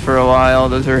warhammers for a while.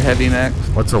 Those are heavy mechs.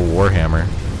 What's a war hammer?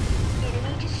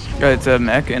 It's a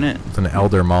mech in it. It's an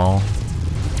Elder Maul.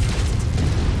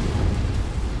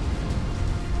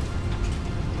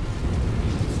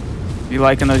 You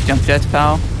liking those jump jets,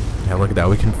 pal? Yeah, look at that.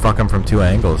 We can fuck him from 2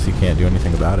 angles. He can't do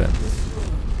anything about it.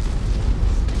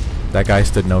 That guy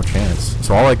stood no chance.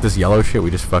 So all like this yellow shit,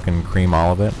 we just fucking cream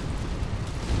all of it.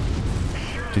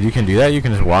 Dude, you can do that? You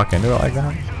can just walk into it like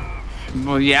that?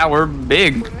 Well, yeah, we're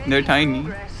big. They're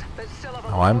tiny.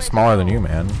 Oh, I'm smaller than you,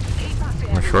 man.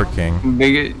 I'm a short king.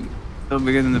 Bigger, still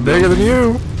bigger than the Bigger than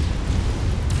building. you!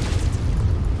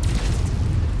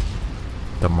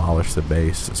 Demolish the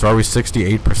base. So are we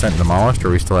 68% demolished, or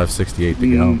we still have 68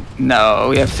 to go? No,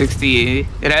 we have 68.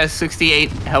 It has 68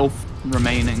 health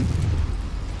remaining.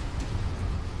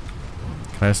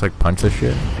 Can I just like punch this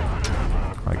shit?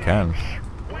 I can.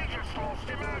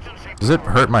 Does it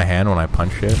hurt my hand when I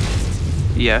punch shit?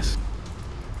 Yes.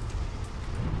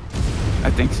 I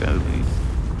think so, at least.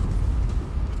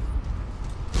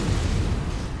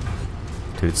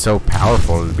 Dude, it's so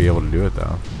powerful to be able to do it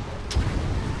though.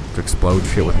 To explode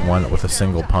shit with a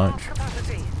single punch.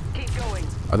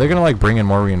 Are they gonna like bring in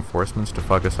more reinforcements to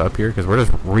fuck us up here? Because we're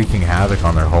just wreaking havoc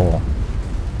on their hull.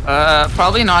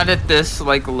 Probably not at this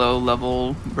like low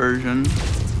level version.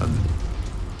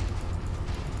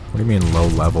 What do you mean low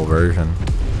level version?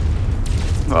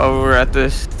 Well, we're at the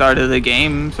start of the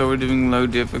game, so we're doing low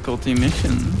difficulty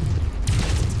missions.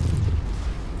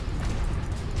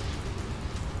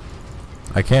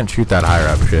 I can't shoot that higher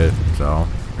up shit, so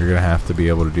you're gonna have to be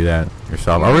able to do that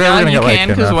yourself. Are we Yeah, ever gonna you get like can,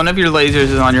 because one of your lasers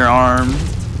is on your arm.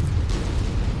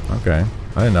 Okay,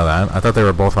 I didn't know that. I thought they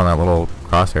were both on that little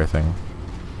crosshair thing.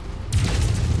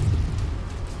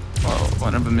 Well,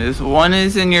 one of them is. One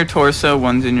is in your torso,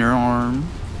 one's in your arm.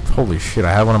 Holy shit,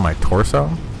 I have one on my torso?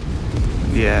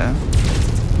 Yeah.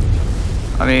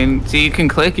 I mean, see, you can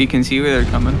click, you can see where they're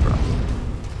coming from.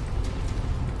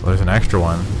 Well, there's an extra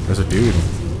one. There's a dude.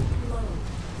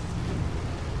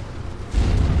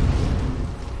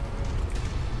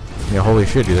 Yeah, holy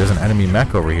shit, dude, there's an enemy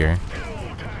mech over here.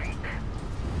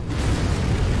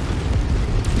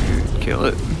 Kill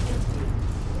it.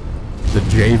 The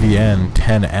JVN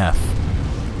 10F.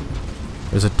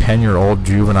 There's a 10-year-old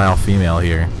juvenile female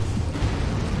here.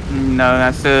 No,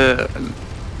 that's the...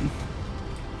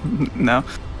 No.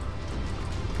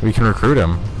 We can recruit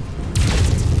him.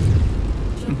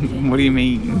 What do you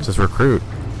mean? Just recruit.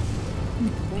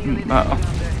 Oh.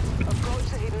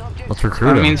 Let's recruit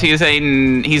That him. means he's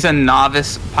a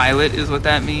novice pilot, is what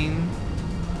that means.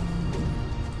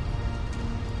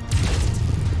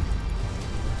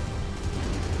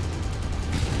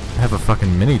 I have a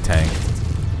fucking mini tank.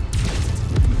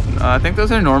 I think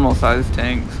those are normal sized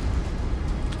tanks.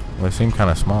 Well, they seem kind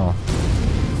of small.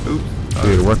 Oops.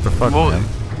 Dude, what the fuck, Well, man?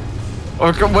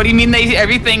 Or what do you mean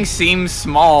everything seems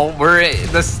small? We're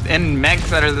in mechs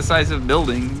that are the size of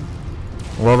buildings.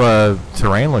 Well, the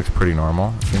terrain looks pretty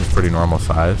normal. Seems pretty normal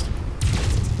sized.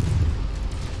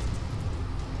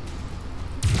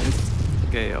 It's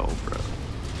scale, bro.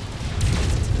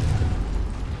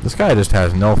 This guy just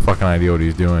has no fucking idea what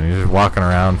he's doing. He's just walking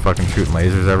around fucking shooting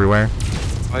lasers everywhere.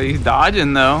 Well, he's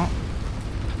dodging though.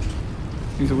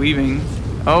 He's weaving.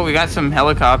 Oh, we got some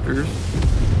helicopters.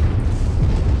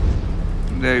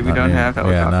 There, we don't have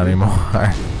helicopters. Yeah, not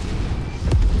anymore.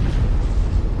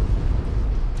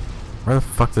 Where the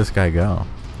fuck does this guy go?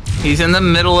 He's in the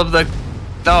middle of the...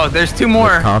 Oh, there's two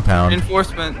more. The compound.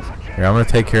 Reinforcements. Here, I'm gonna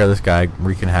take care of this guy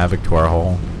wreaking havoc to our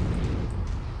hole.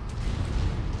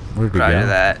 Where did we Right go? to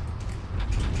that.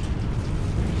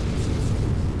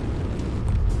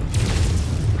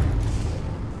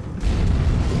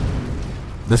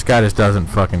 This guy just doesn't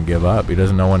fucking give up. He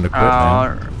doesn't know when to quit,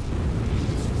 man.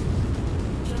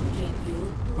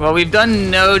 Well, we've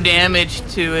done no damage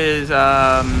to his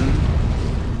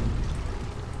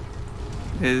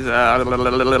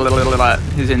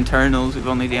internals. We've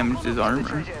only damaged his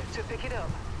armor.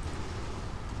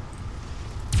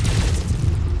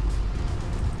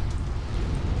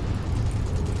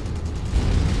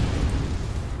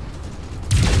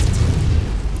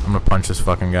 I'm gonna punch this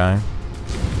fucking guy.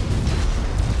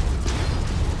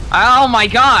 Oh my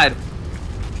god!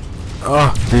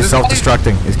 Oh, he's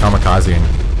self-destructing. He's kamikazing.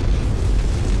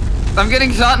 I'm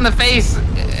getting shot in the face,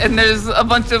 and there's a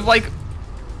bunch of like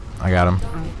I got him.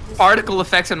 particle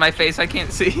effects in my face I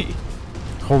can't see.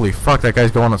 Holy fuck, that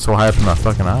guy's going up so high up in the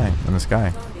fucking eye in the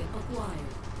sky.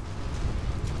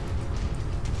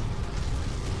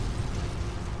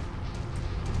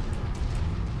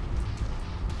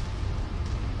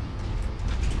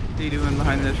 What are you doing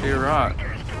behind this here rock?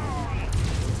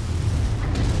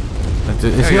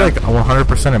 Is he like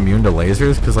 100% immune to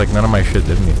lasers? Because like none of my shit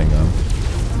did anything though.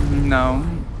 No.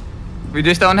 We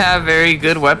just don't have very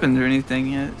good weapons or anything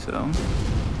yet, so.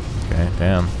 Okay,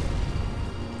 damn.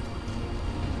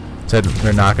 Said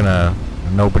they're not gonna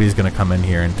nobody's gonna come in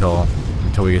here until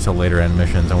we get to later end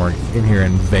missions, and we're in here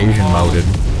invasion moded.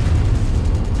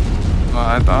 Well,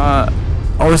 I thought.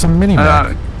 Oh, there's a mini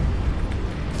mech.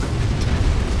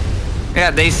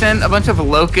 Yeah, they sent a bunch of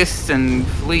locusts and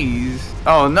fleas.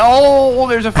 Oh no,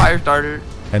 there's a fire starter.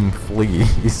 And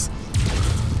fleas.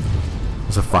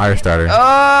 There's a fire starter.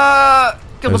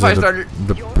 Kill the fire starter.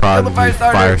 The prodigy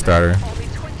fire starter. Only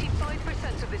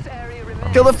 25% of this area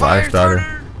remains. Kill the fire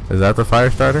starter. Is that the fire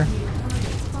starter?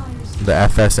 The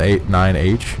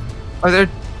FS89H? Are there?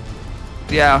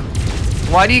 Yeah.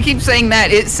 Why do you keep saying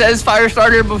that? It says fire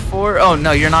starter before. Oh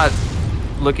no, you're not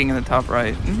looking in the top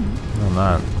right. No, I'm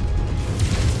not.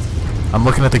 I'm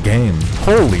looking at the game.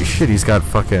 Holy shit, he's got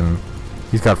flamethrowers.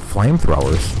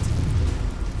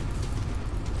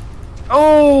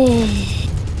 Oh.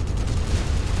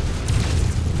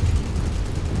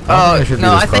 I should be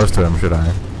this close to him, should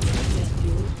I?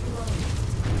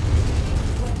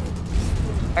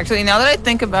 Actually, now that I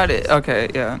think about it, okay,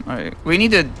 yeah, all right. We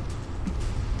need to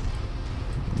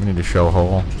show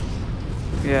hole.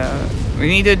 Yeah, we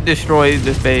need to destroy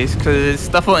this base because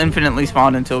stuff will infinitely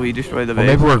spawn until we destroy the base.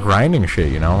 Well, maybe we're grinding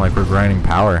shit, you know, like we're grinding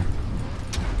power.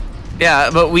 Yeah,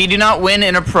 but we do not win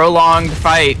in a prolonged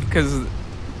fight because.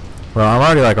 Well, I'm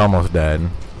already like almost dead.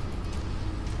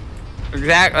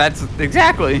 That's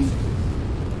exactly.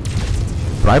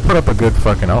 But I put up a good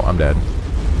fucking. Oh, I'm dead.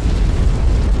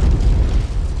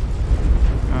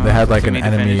 They had like an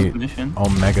enemy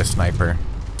Omega sniper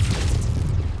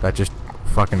that just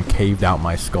fucking caved out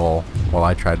my skull while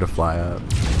I tried to fly up.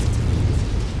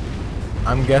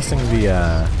 I'm guessing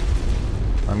the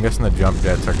jump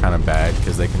jets are kind of bad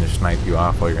because they can just snipe you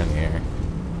off while you're in the air.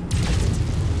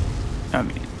 I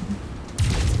mean,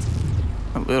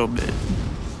 a little bit.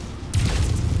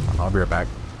 I'll be right back.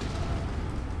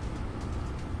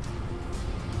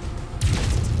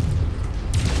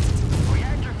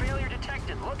 Reactor failure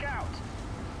detected. Look out.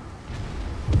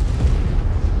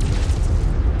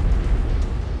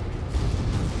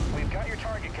 We've got your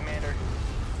target, Commander.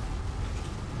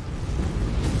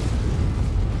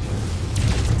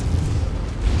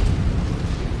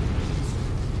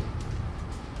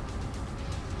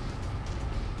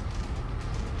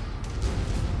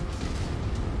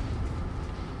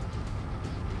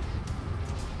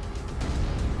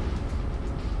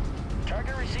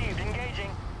 Target received.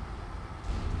 Engaging.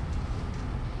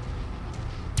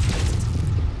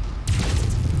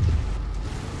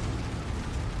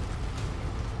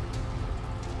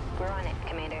 We're on it,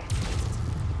 Commander.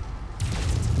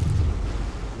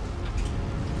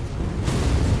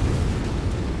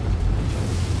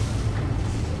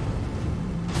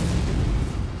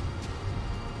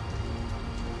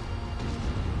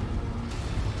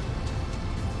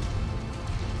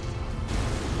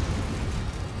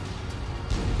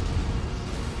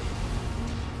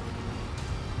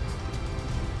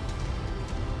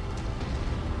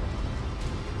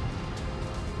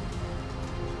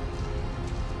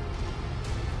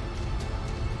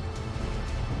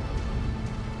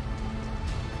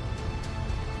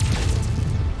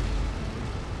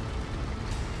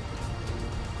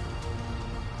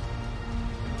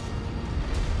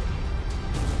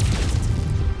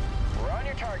 We're on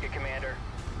your target, Commander.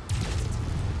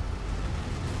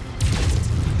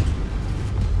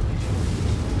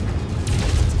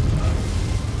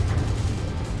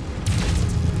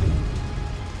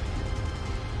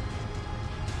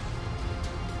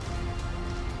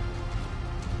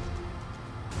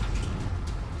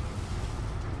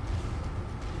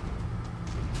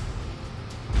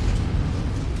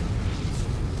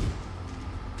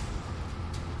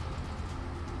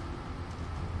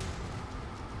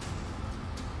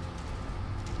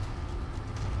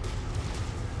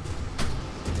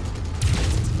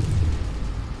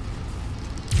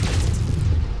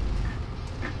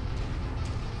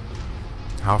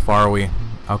 How far are we?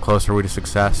 How close are we to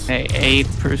success? Hey,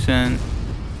 8%.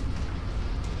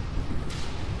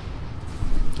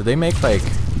 Do they make like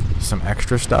some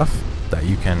extra stuff that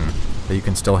you can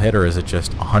still hit, or is it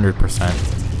just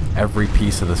 100%? Every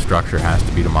piece of the structure has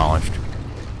to be demolished.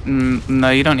 No,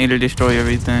 you don't need to destroy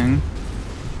everything.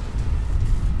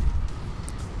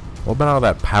 What about all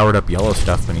that powered up yellow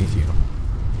stuff beneath you?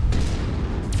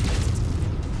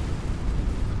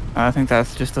 I think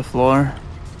that's just the floor.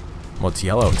 Well, it's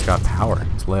yellow. It's got power.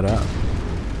 It's lit up.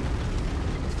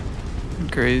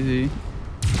 Crazy.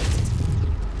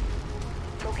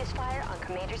 Focus fire on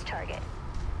Commander's target.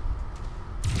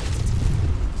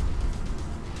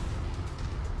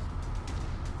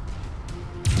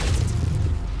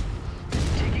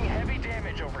 Taking heavy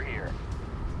damage over here.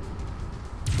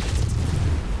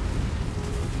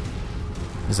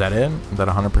 Is that it? Is that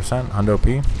 100%? Hundo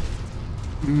P?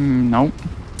 Nope.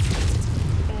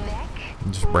 Mech?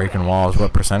 Just breaking walls.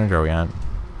 What percentage are we at?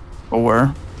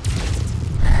 4.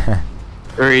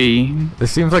 3.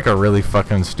 This seems like a really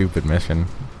fucking stupid mission.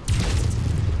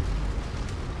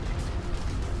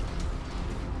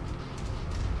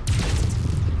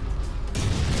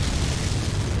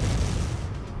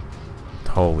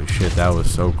 Holy shit, that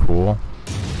was so cool.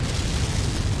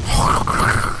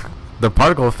 The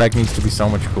particle effect needs to be so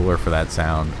much cooler for that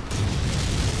sound.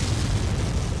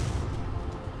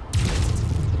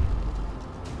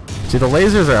 See, the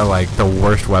lasers are like the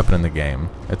worst weapon in the game.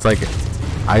 It's like,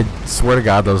 I swear to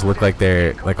God, those look like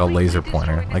they're like a laser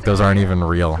pointer. Like those aren't even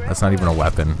real. That's not even a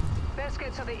weapon. Best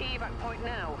get to the evac point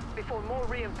now, before more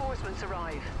reinforcements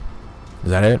arrive. Is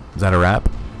that it? Is that a wrap?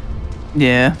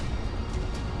 Yeah.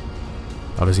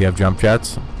 Oh, does he have jump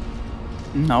jets?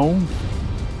 No.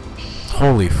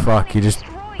 Holy fuck, he just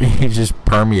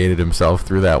permeated himself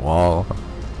through that wall.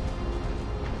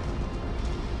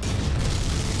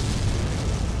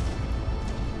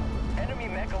 Enemy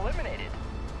mech eliminated.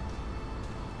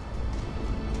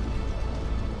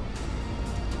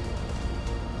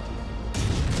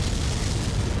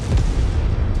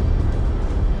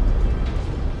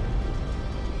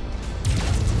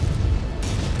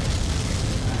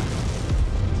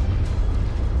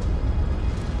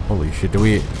 Holy shit, do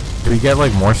we get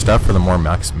like more stuff for the more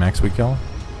mechs we kill?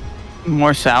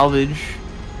 More salvage.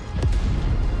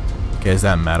 Okay, is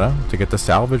that meta to get the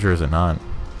salvage or is it not?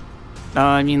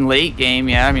 I mean, late game,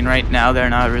 yeah. I mean, right now they're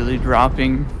not really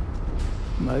dropping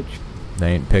much.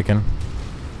 They ain't picking.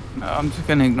 No, I'm just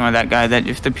gonna ignore that guy that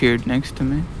just appeared next to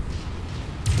me.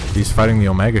 He's fighting the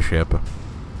Omega ship.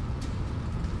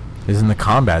 He's in the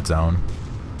combat zone.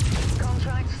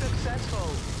 Contract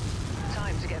successful.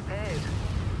 Time to get paid.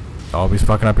 Oh, he's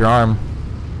fucking up your arm.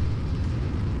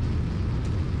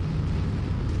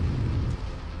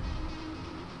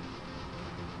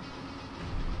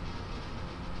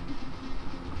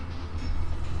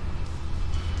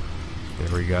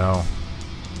 There we go.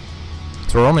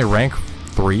 So we're only rank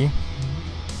 3?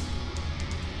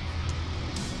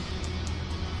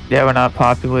 Yeah, we're not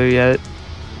popular yet.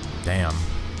 Damn.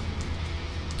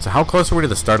 So how close are we to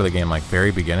the start of the game? Like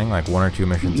very beginning? Like 1 or 2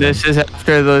 missions This in? is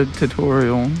after the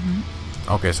tutorial.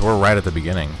 Okay, so we're right at the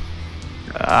beginning.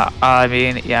 I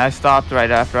mean, yeah, I stopped right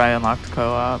after I unlocked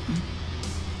co-op.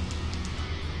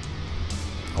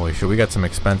 Holy shit, we got some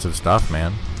expensive stuff,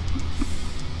 man.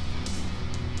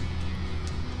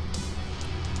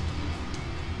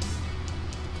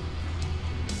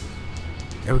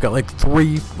 Yeah, we got like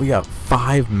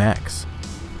 5 mechs.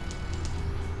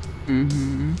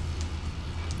 Mm-hmm.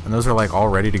 And those are like all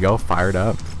ready to go, fired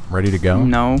up, ready to go?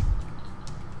 No.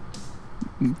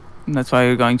 That's why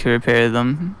you're going to repair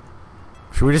them.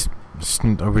 Should we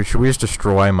just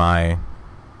destroy my...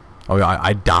 Oh, yeah,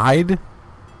 I died?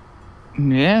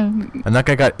 Yeah. And that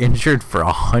guy got injured for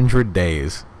 100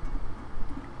 days.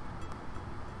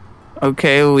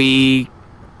 Okay,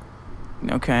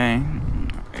 Okay.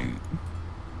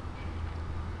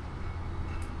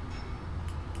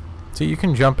 See, you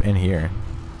can jump in here.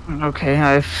 Okay,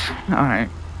 alright.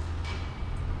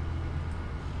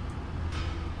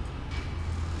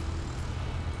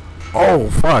 Oh,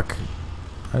 fuck.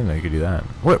 I didn't know you could do that.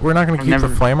 What, we're not going to keep the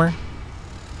flamer?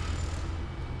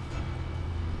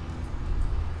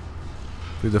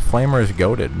 Dude, the flamer is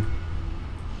goated.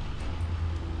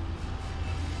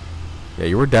 Yeah,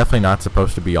 you were definitely not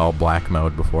supposed to be all black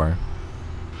mode before.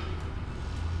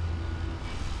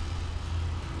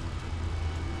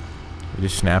 He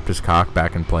just snapped his cock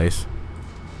back in place.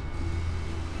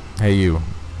 Hey, you.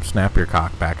 Snap your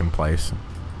cock back in place.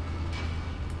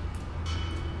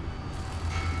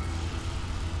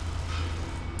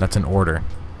 That's an order.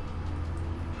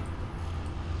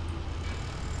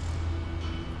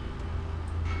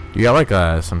 You got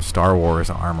like some Star Wars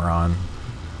armor on.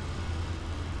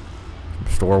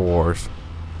 Some Star Wars.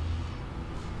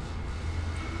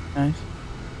 Nice.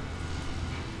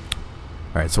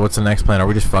 Alright, so what's the next plan? Are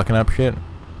we just fucking up shit?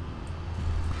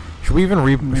 Should we even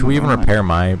repair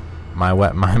my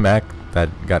mech that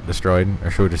got destroyed,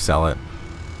 or should we just sell it?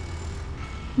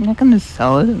 I'm not gonna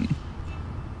sell it.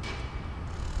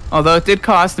 Although it did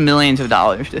cost millions of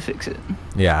dollars to fix it.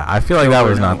 Yeah, I feel like that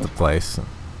was not the place.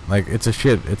 Like, it's a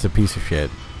piece of shit.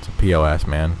 It's a POS,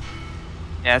 man.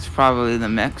 Yeah, it's probably the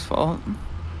mech's fault.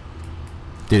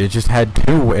 Dude, it just had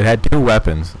two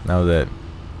weapons. That was it.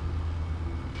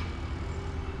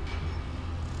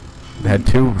 It had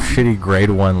 2 shitty grade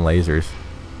 1 lasers.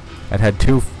 It had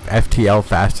 2 FTL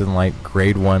fast and light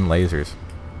grade 1 lasers.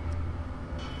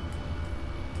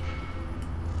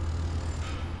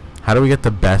 How do we get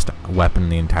the best weapon in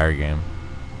the entire game?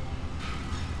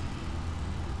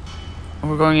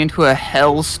 We're going into a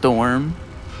hellstorm.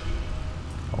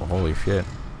 Oh, holy shit.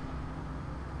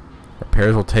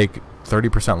 Repairs will take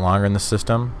 30% longer in the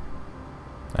system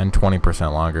and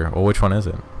 20% longer. Well, which one is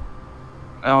it?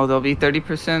 Oh, they'll be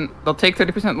 30%. They'll take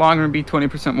 30% longer and be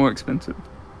 20% more expensive,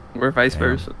 or vice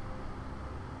versa.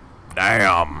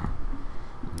 Damn.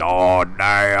 Oh,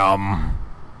 damn.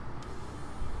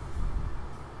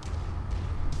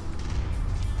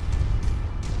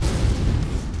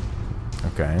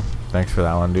 Okay. Thanks for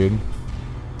that one, dude.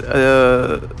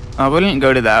 I wouldn't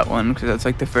go to that one because that's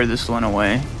like the furthest one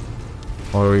away.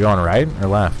 Well, are we going right or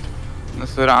left?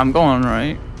 That's what I'm going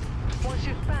right. Once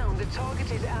you've found the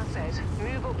targeted asset,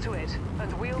 move up to it,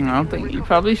 and we'll. I don't think you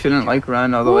probably shouldn't like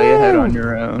run all the way ahead on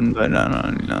your own, but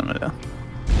no.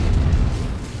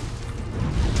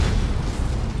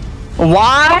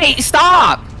 Why?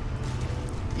 Stop!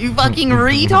 You fucking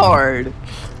retard!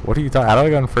 What are you talking? How do I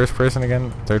go in first person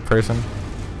again? Third person?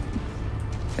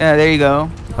 Yeah, there you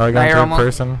go. How do I go in third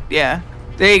person? Yeah.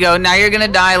 There you go. Now you're gonna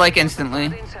die like instantly.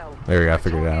 There we go. I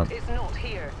figured it out.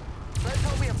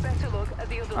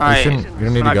 Alright. We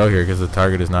don't need to go here because the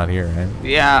target is not here, right?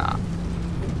 Yeah.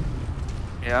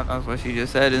 Yeah, that's what she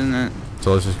just said, isn't it?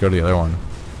 So let's just go to the other one.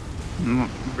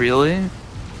 Really?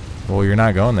 Well, you're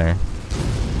not going there.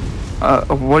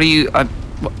 What are you...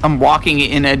 I'm walking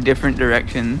in a different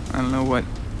direction. I don't know what...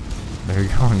 They're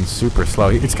going super slow.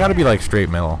 It's got to be like straight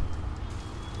middle.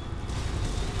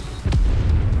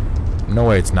 No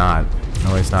way it's not.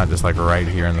 No way it's not just like right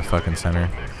here in the fucking center.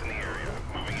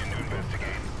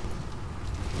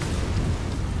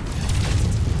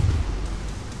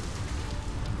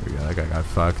 Yeah, that guy got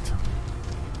fucked.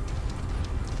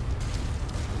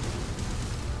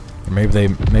 Or maybe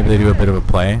they do a bit of a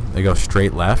play. They go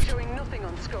straight left.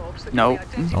 Nope.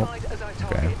 Nope.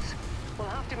 Okay.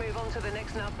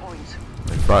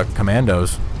 They fuck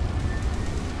commandos.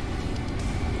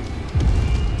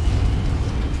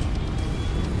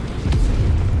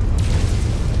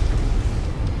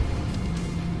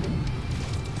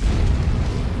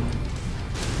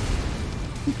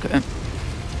 Okay.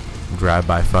 Drive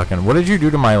by fucking. What did you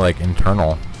do to my like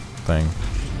internal thing?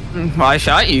 Well, I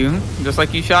shot you, just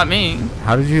like you shot me.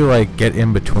 How did you like get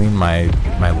in between my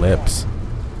lips?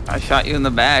 I shot you in the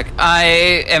back.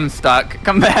 I am stuck.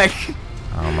 Come back.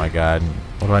 Oh my god.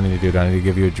 What do I need to do? Do I need to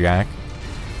give you a jack?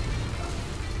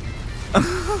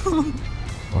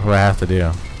 What do I have to do?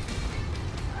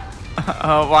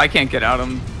 Well, I can't get out.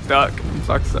 I'm stuck. I'm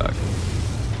stuck.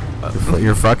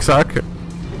 Your fuck suck?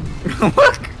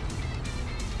 Look.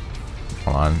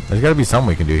 Hold on. There's gotta be something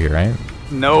we can do here, right?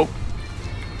 Nope.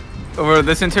 Or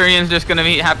the Centurion's just gonna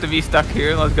have to be stuck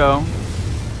here. Let's go.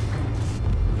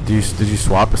 Did you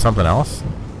swap to something else?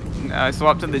 I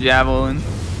swapped to the Javelin.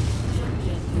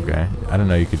 Okay. I didn't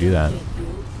know you could do that.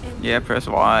 Yeah, press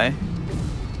Y.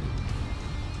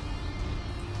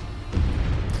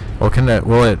 Well,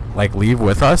 will it like leave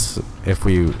with us if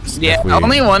we? Yeah, if we...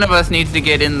 only one of us needs to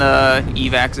get in the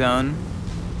evac zone.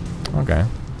 Okay.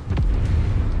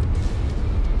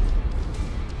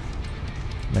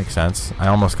 Makes sense. I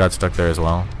almost got stuck there as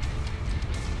well.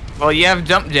 Well, you have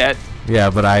jump jet. Yeah,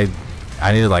 but I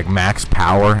needed like max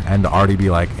power and to already be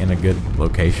like in a good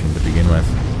location to begin with.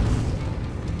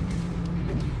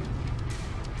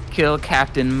 Kill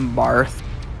Captain Barth.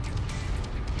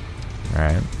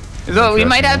 Alright. So we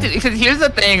might have to, because here's the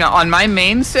thing, on my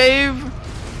main save,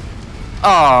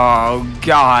 oh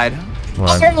god.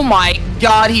 What? Oh my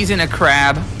god, he's in a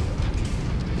crab.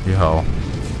 Yo.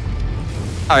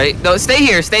 Alright, no, stay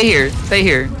here.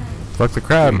 Fuck the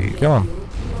crab. Kill him.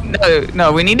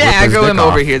 No, we need to Rip his aggro dick him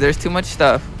off. over here. There's too much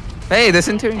stuff. Hey, the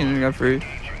Centurion got free.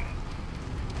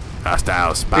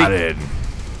 Hostile spotted.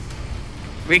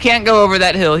 We can't go over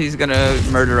that hill. He's gonna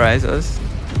murderize us.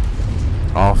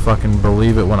 I'll fucking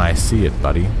believe it when I see it,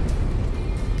 buddy.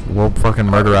 We'll fucking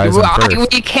murderize him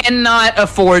first. We cannot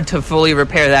afford to fully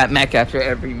repair that mech after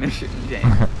every mission, James.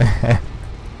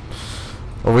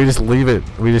 Well, we just leave it.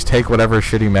 We just take whatever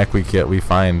shitty mech we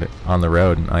find on the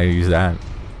road, and I use that.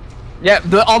 Yeah,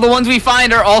 all the ones we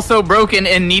find are also broken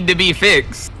and need to be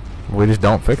fixed. We just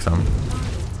don't fix them.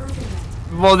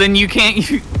 Well, then you can't.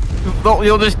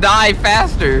 You'll just die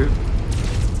faster.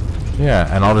 Yeah,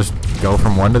 and I'll just go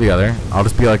from one to the other. I'll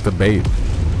just be like the bait.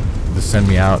 Just send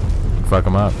me out and fuck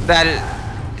them up. That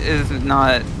is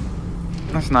not.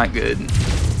 That's not good.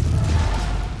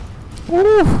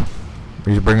 Woo!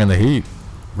 He's bringing the heat.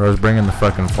 Bro's bringing the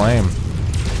fucking flame.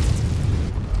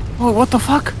 Oh, what the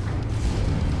fuck?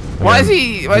 Why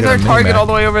is our target all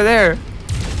the way over there?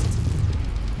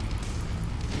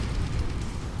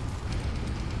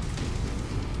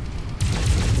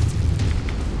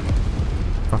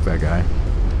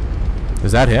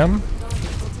 Is that him?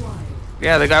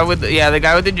 Yeah, the guy with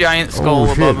the giant skull Oh,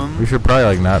 above shit. him. We should probably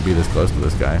like not be this close to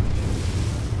this guy.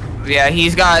 Yeah,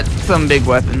 he's got some big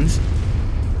weapons.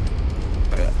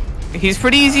 He's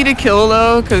pretty easy to kill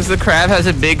though, because the crab has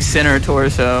a big center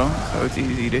torso, so it's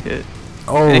easy to hit.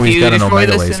 Oh, And if he's you got an destroy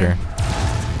Omega the laser. center-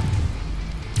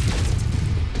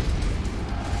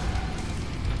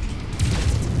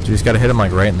 So you just gotta hit him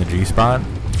like right in the G spot.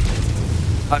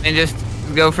 And just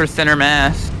go for center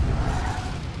mass.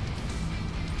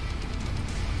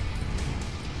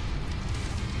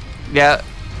 Yeah,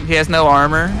 he has no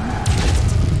armor.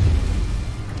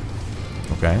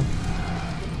 Okay.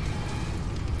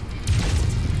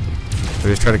 So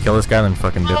just try to kill this guy and then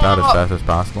fucking dip out as fast as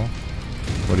possible.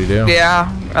 What do you do?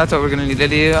 Yeah, that's what we're gonna need to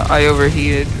do. I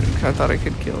overheated. I thought I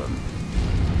could kill him.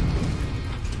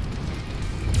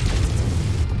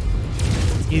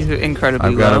 He's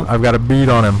incredibly low. I've got a beat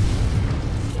on him.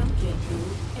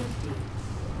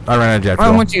 I ran out of jet Why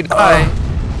fuel. won't you die?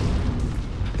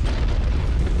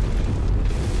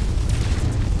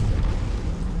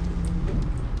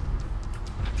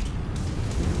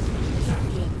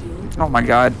 Oh my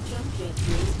god.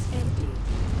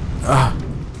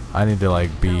 I need to like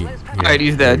be. Here. Alright,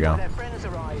 he's There dead. we go. Their friends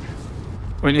arrive.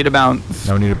 We need to bounce.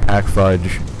 Now we need to pack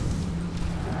fudge.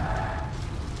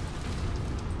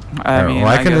 I mean, well,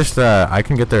 I can guess- just I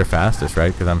can get there fastest,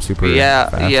 right? Because I'm super Yeah,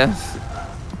 fast. yes.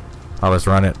 I'll just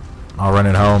run it. I'll run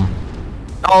it home.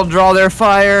 I'll draw their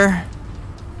fire.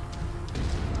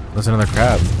 There's another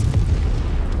crab.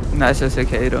 That's just a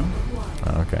cicada.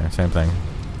 Oh, okay, same thing.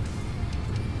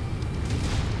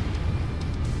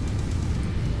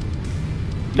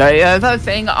 Yeah, as I was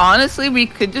saying, honestly, we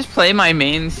could just play my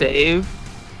main save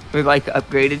with like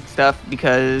upgraded stuff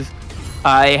because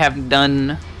I've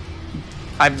done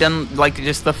like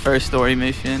just the first story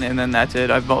mission and then that's it.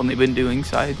 I've only been doing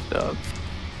side stuff.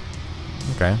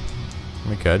 Okay,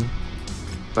 we could.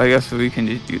 So I guess we can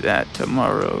just do that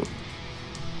tomorrow.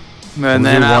 And We'll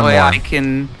then do that one way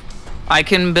more. I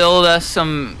can build us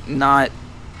some not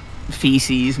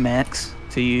feces mechs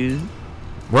to use.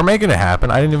 We're making it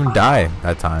happen. I didn't even die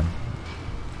that time,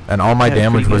 and all my That's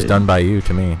damage pretty was good. done by you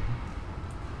to me.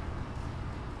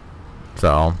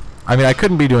 So, I mean, I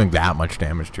couldn't be doing that much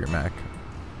damage to your mech.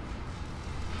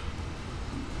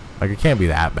 Like, it can't be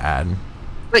that bad.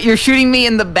 But you're shooting me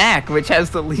in the back, which has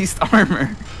the least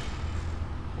armor.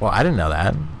 Well, I didn't know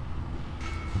that.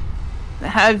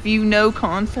 Have you no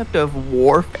concept of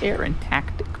warfare and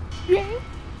tactics?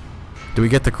 Do we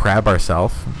get the crab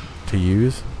ourselves to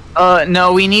use?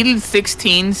 No, we needed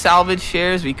 16 salvage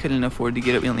shares. We couldn't afford to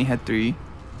get it. We only had 3.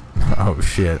 Oh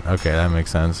shit. Okay, that makes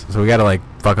sense. So we gotta like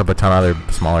fuck up a ton of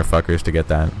other smaller fuckers to get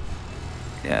that.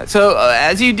 Yeah. So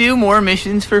as you do more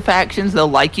missions for factions, they'll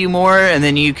like you more, and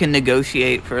then you can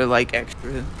negotiate for like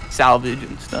extra salvage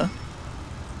and stuff.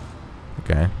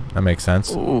 Okay, that makes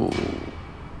sense. Ooh.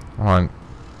 Hold on.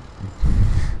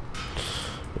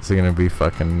 This is gonna be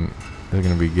fucking. This is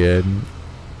gonna be good.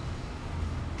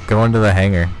 Go into the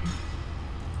hangar.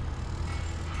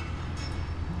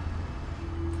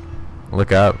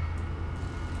 Look up.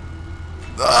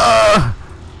 Ah!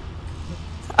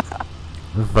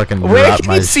 Fucking Where drop can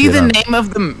my you see shit the up. name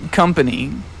of the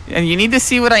company? And you need to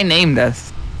see what I named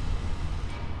us.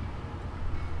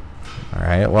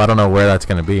 Alright, well I don't know where that's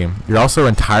gonna be. You're also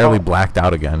entirely blacked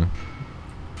out again.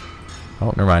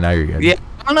 Oh, never mind, now you're good. Yeah.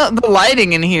 I don't know. The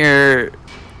lighting in here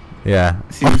Yeah.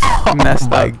 seems Oh messed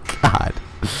my up. god.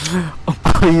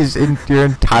 You're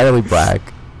entirely black.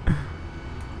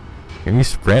 Can you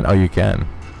sprint? Oh, you can.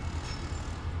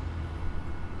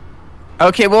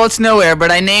 Okay, well it's nowhere,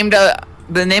 but I named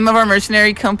the name of our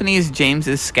mercenary company is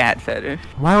James's Scat Fetish.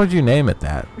 Why would you name it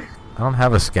that? I don't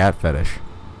have a scat fetish.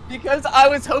 Because I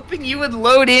was hoping you would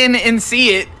load in and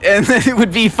see it, and then it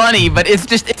would be funny, but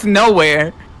it's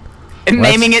nowhere. And Well,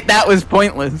 naming it that was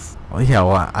pointless. Well, yeah,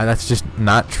 well, that's just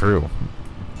not true.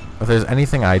 If there's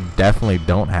anything I definitely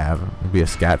don't have, it'd be a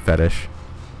scat fetish.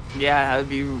 Yeah, that would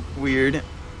be weird.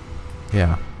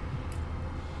 Yeah.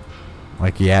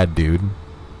 Like, yeah, dude.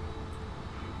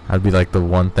 That'd be like the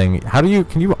one thing. How do you,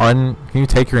 can you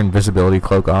take your invisibility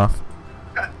cloak off?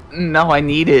 No, I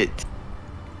need it.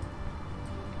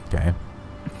 Okay.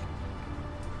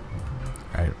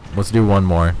 Alright, let's do one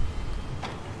more.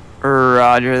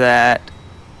 Roger that.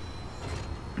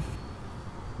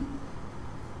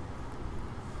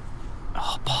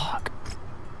 Oh, fuck.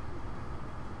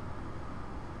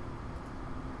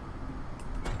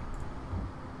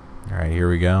 Alright, here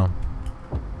we go.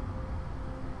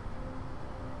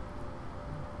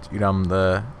 Dude, I'm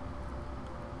the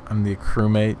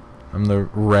crewmate. I'm the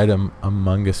red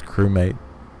Among Us crewmate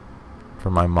for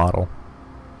my model.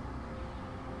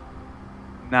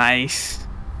 Nice.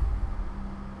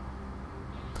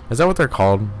 Is that what they're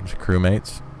called? Just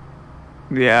crewmates?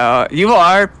 Yeah, you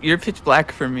are. You're pitch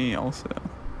black for me also.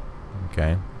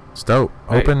 Okay. Stoke.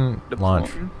 Open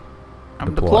launch.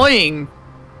 I'm deploying.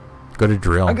 Go to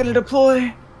drill. I'm gonna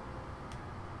deploy.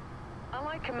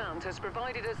 Allied Command has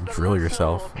provided us the Drill last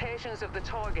yourself. locations of the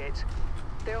target.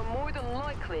 They are more than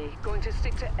likely going to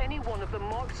stick to any one of the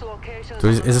marked locations. So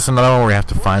is this another one where we have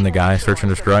to find the guy, search and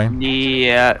destroy?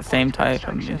 Yeah, same type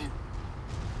of mission.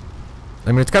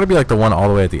 I mean, it's got to be like the one all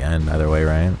the way at the end, either way,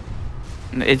 right?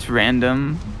 It's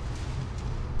random.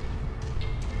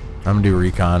 I'm gonna do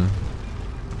recon.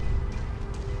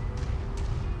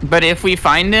 But if we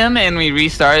find him and we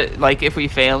restart, like if we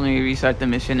fail and we restart the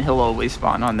mission, he'll always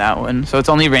spawn on that one. So it's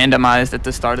only randomized at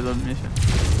the start of the mission.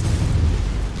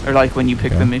 Or like when you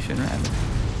pick the mission, rather.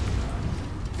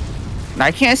 And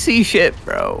I can't see shit,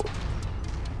 bro.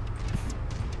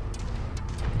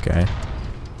 Okay.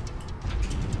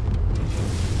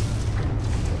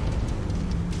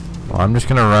 Well, I'm just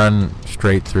gonna run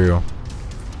straight through.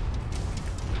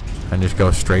 And just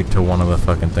go straight to one of the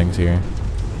fucking things here.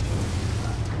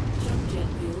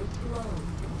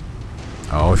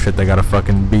 Oh shit, they got a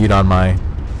fucking bead on my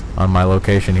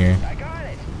location here. I got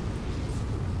it.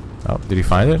 Oh, did he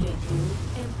find it?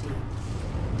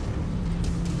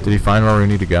 Did he find where we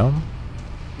need to go?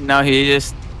 No, he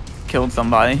just killed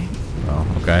somebody. Oh,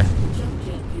 okay.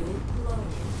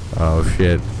 Oh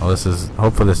shit. Well, this is.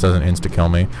 Hopefully this doesn't insta kill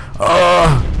me.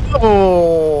 Oh!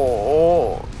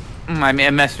 I mean, I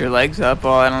messed your legs up.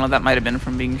 Oh, I don't know. That might have been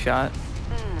from being shot.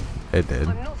 It did.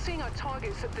 I'm not seeing our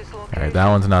targets at this location. Alright, that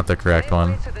one's not the correct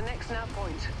one. To the next nav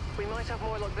point. We might have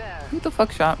more luck there. Who the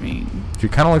fuck shot me? She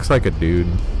kind of looks like a dude.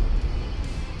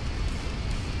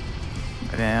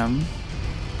 Damn.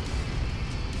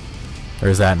 Or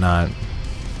is that not?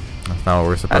 That's not what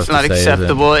we're supposed That's to not say.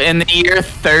 acceptable. In the year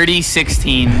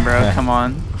 3016, bro. Come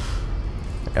on.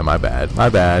 Yeah, my bad. My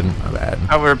bad. My bad.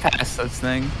 Oh, we're past this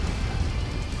thing.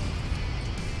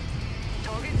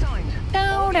 Target signed.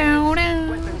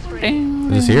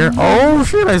 Is he here? Oh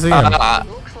shit, I see him.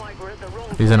 Looks like we're at the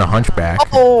wrong. He's in a hunchback.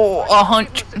 Oh, a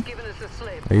hunch. Have given us the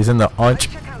slip. He's in the hunch.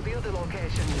 Check out the other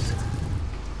locations.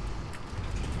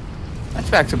 That's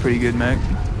back to pretty good, Mech.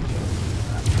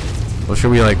 Well,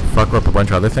 should we like fuck up a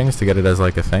bunch of other things to get it as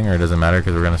like a thing, or does it matter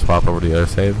because we're gonna swap over to the other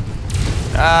save?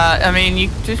 I mean, you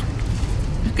just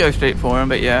go straight for him,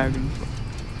 but yeah.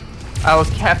 I'll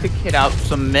have to kit out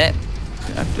some mech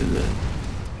after this.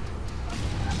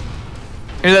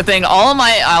 Here's the thing,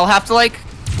 I'll have to like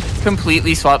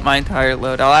completely swap my entire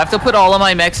load. I'll have to put all of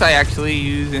my mechs I actually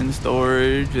use in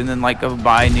storage and then like go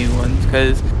buy new ones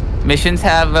because missions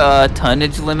have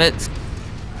tonnage limits.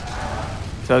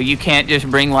 So you can't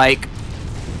just bring like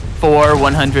 4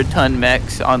 100-ton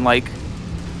mechs on like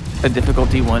a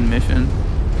difficulty 1 mission.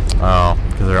 Oh,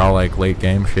 because they're all like late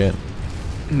game shit.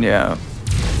 Yeah.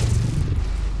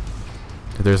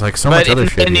 There's like so much other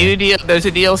shit. But there's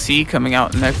a DLC coming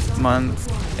out next month,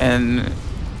 and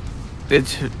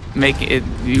it's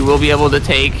you will be able to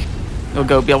take, be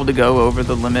able to go over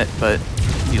the limit, but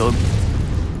you'll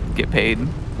get paid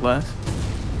less.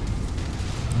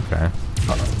 Okay.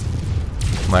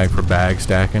 Lag for bag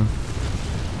stacking.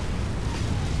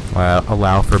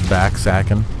 Allow for back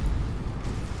sacking.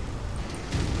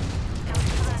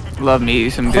 Love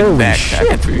me some good Holy back shit!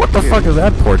 stacking. What the fuck is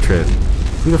that portrait?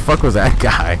 Who the fuck was that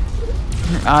guy?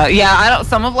 Yeah, I don't.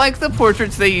 Some of like the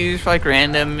portraits they use for like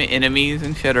random enemies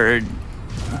and shit are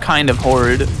kind of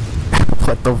horrid.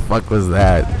 What the fuck was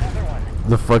that?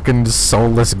 The fucking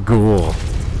soulless ghoul.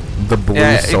 The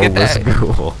blue soulless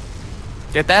ghoul.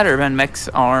 Get that Urban Mech's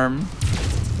arm.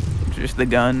 Just the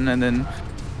gun, and then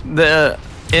the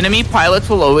enemy pilots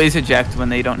will always eject when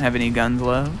they don't have any guns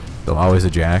left. They'll always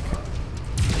eject.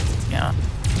 Yeah.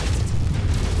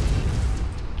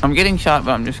 I'm getting shot,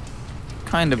 but I'm just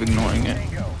kind of ignoring it.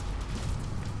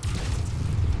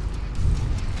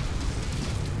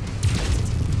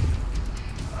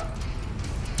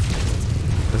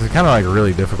 This is kind of like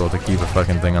really difficult to keep a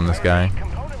fucking thing on this guy.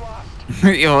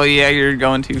 Well, yeah, you're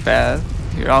going too fast.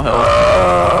 Here, I'll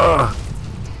help.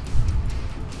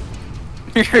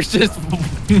 You're just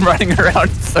running around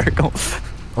in circles.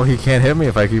 Well, he can't hit me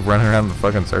if I keep running around the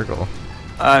fucking circle.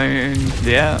 I mean,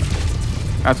 yeah.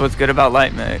 That's what's good about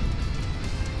light mech.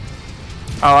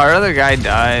 Oh, our other guy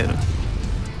died.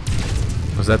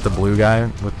 Was that the blue guy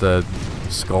with the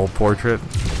skull portrait?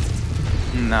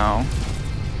 No.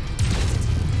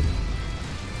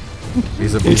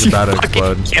 He's about to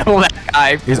explode. Kill that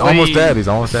guy, He's almost dead. He's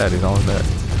almost dead. He's almost dead.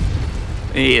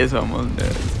 He is almost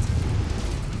dead.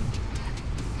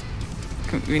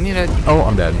 We need a... Oh,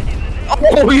 I'm dead.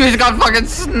 Oh, you just got fucking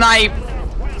sniped.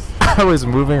 I was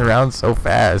moving around so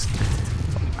fast.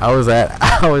 How was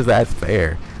that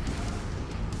fair?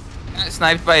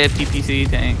 Sniped by a PPC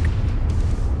tank.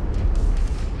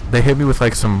 They hit me with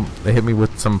like some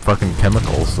fucking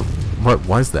chemicals. What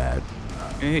was that?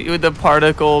 With the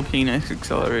particle penis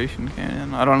acceleration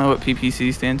cannon. I don't know what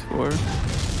PPC stands for.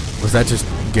 Was that just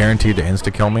guaranteed to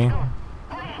insta kill me?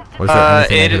 Was there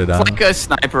anything I could have done? It's like a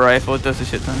sniper rifle. It does a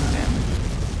shit ton of damage.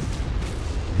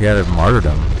 He had a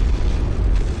martyrdom.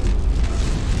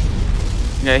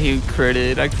 Yeah, he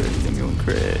critted. I critted him. He won't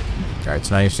crit. Alright,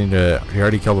 so now you just need to... You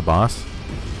already killed the boss?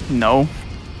 No.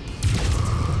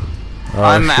 Oh,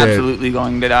 I'm shit. absolutely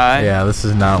going to die. Yeah, this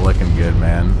is not looking good,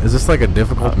 man. Is this like a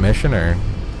difficult mission, or...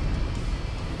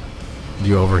 Do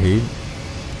you overheat?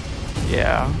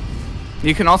 Yeah.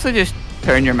 You can also just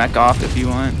turn your mech off if you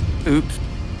want. Oops.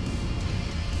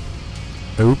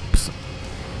 Oops.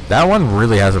 That one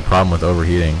really has a problem with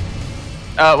overheating.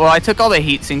 Well, I took all the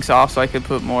heat sinks off so I could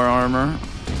put more armor.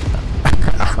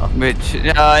 Which,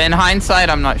 in hindsight,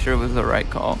 I'm not sure was the right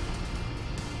call.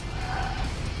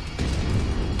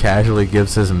 Casually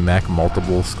gives his mech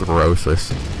multiple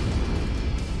sclerosis.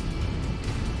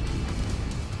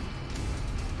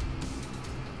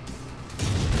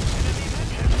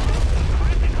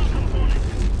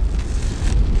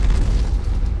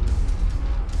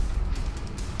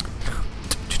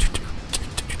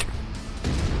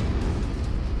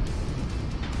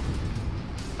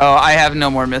 Oh, I have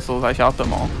no more missiles. I shot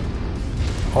them all.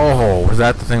 Oh, was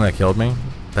that the thing that killed me?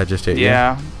 That just hit you?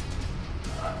 Yeah.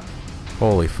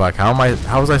 Holy fuck! How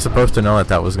was I supposed to know that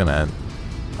that was gonna end?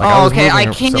 Like, Oh, okay. I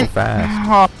can't. So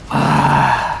fast.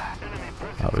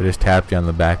 Oh, we just tapped you on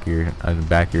the back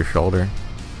of your shoulder.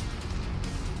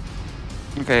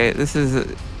 Okay, this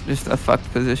is just a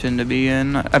fucked position to be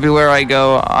in. Everywhere I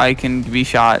go, I can be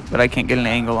shot, but I can't get an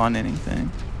angle on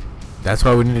anything. That's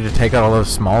why we need to take out all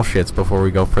those small shits before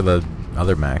we go for the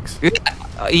other max.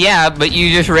 Yeah, but you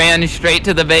just ran straight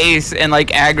to the base and like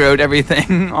aggroed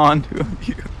everything onto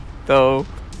you. So.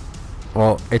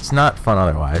 Well, it's not fun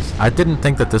otherwise. I didn't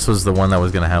think that this was the one that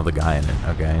was gonna have the guy in it.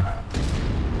 Okay.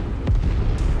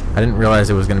 I didn't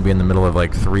realize it was gonna be in the middle of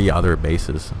like 3 other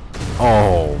bases.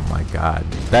 Oh my god,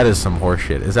 that is some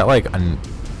horseshit. Is that like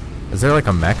is there like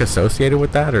a mech associated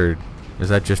with that, or is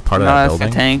that just part of that building?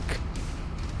 It's a tank.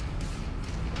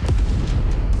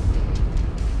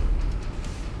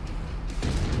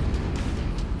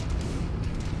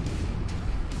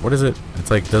 What is it?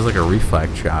 It's like does like a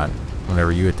reflect shot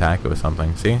whenever you attack it with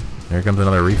something. See? There comes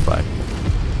another reflect.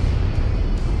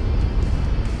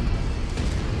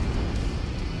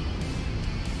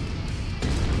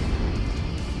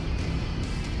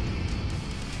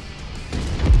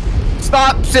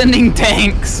 Stop sending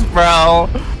tanks, bro.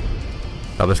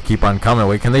 They'll just keep on coming.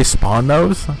 Wait, can they spawn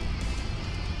those?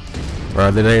 Or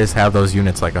do they just have those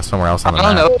units like somewhere else on the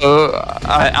map? I don't know.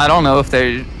 I don't know if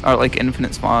they are like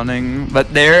infinite spawning,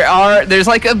 but there's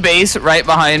like a base right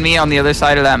behind me on the other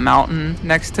side of that mountain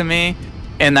next to me,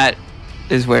 and that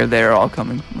is where they're all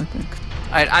coming from, I think.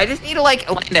 I just need to like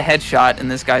land a headshot and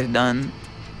this guy's done.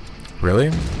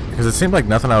 Really? Because it seemed like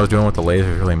nothing I was doing with the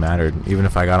lasers really mattered, even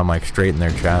if I got them like straight in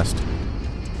their chest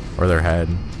or their head.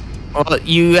 Well,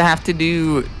 you have to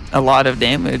do a lot of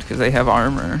damage because they have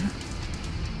armor.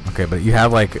 Okay, but you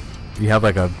have like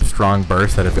a strong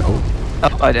burst that if it,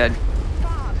 Oh, I did.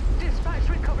 Dispatch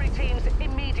recovery teams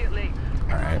immediately.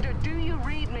 All right. Commander, do you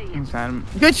read me?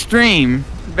 Good stream.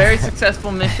 Very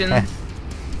successful mission.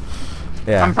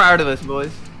 Yeah. I'm proud of us,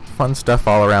 boys. Fun stuff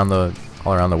all around the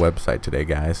website today,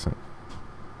 guys.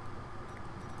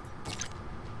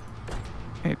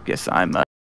 I guess I'm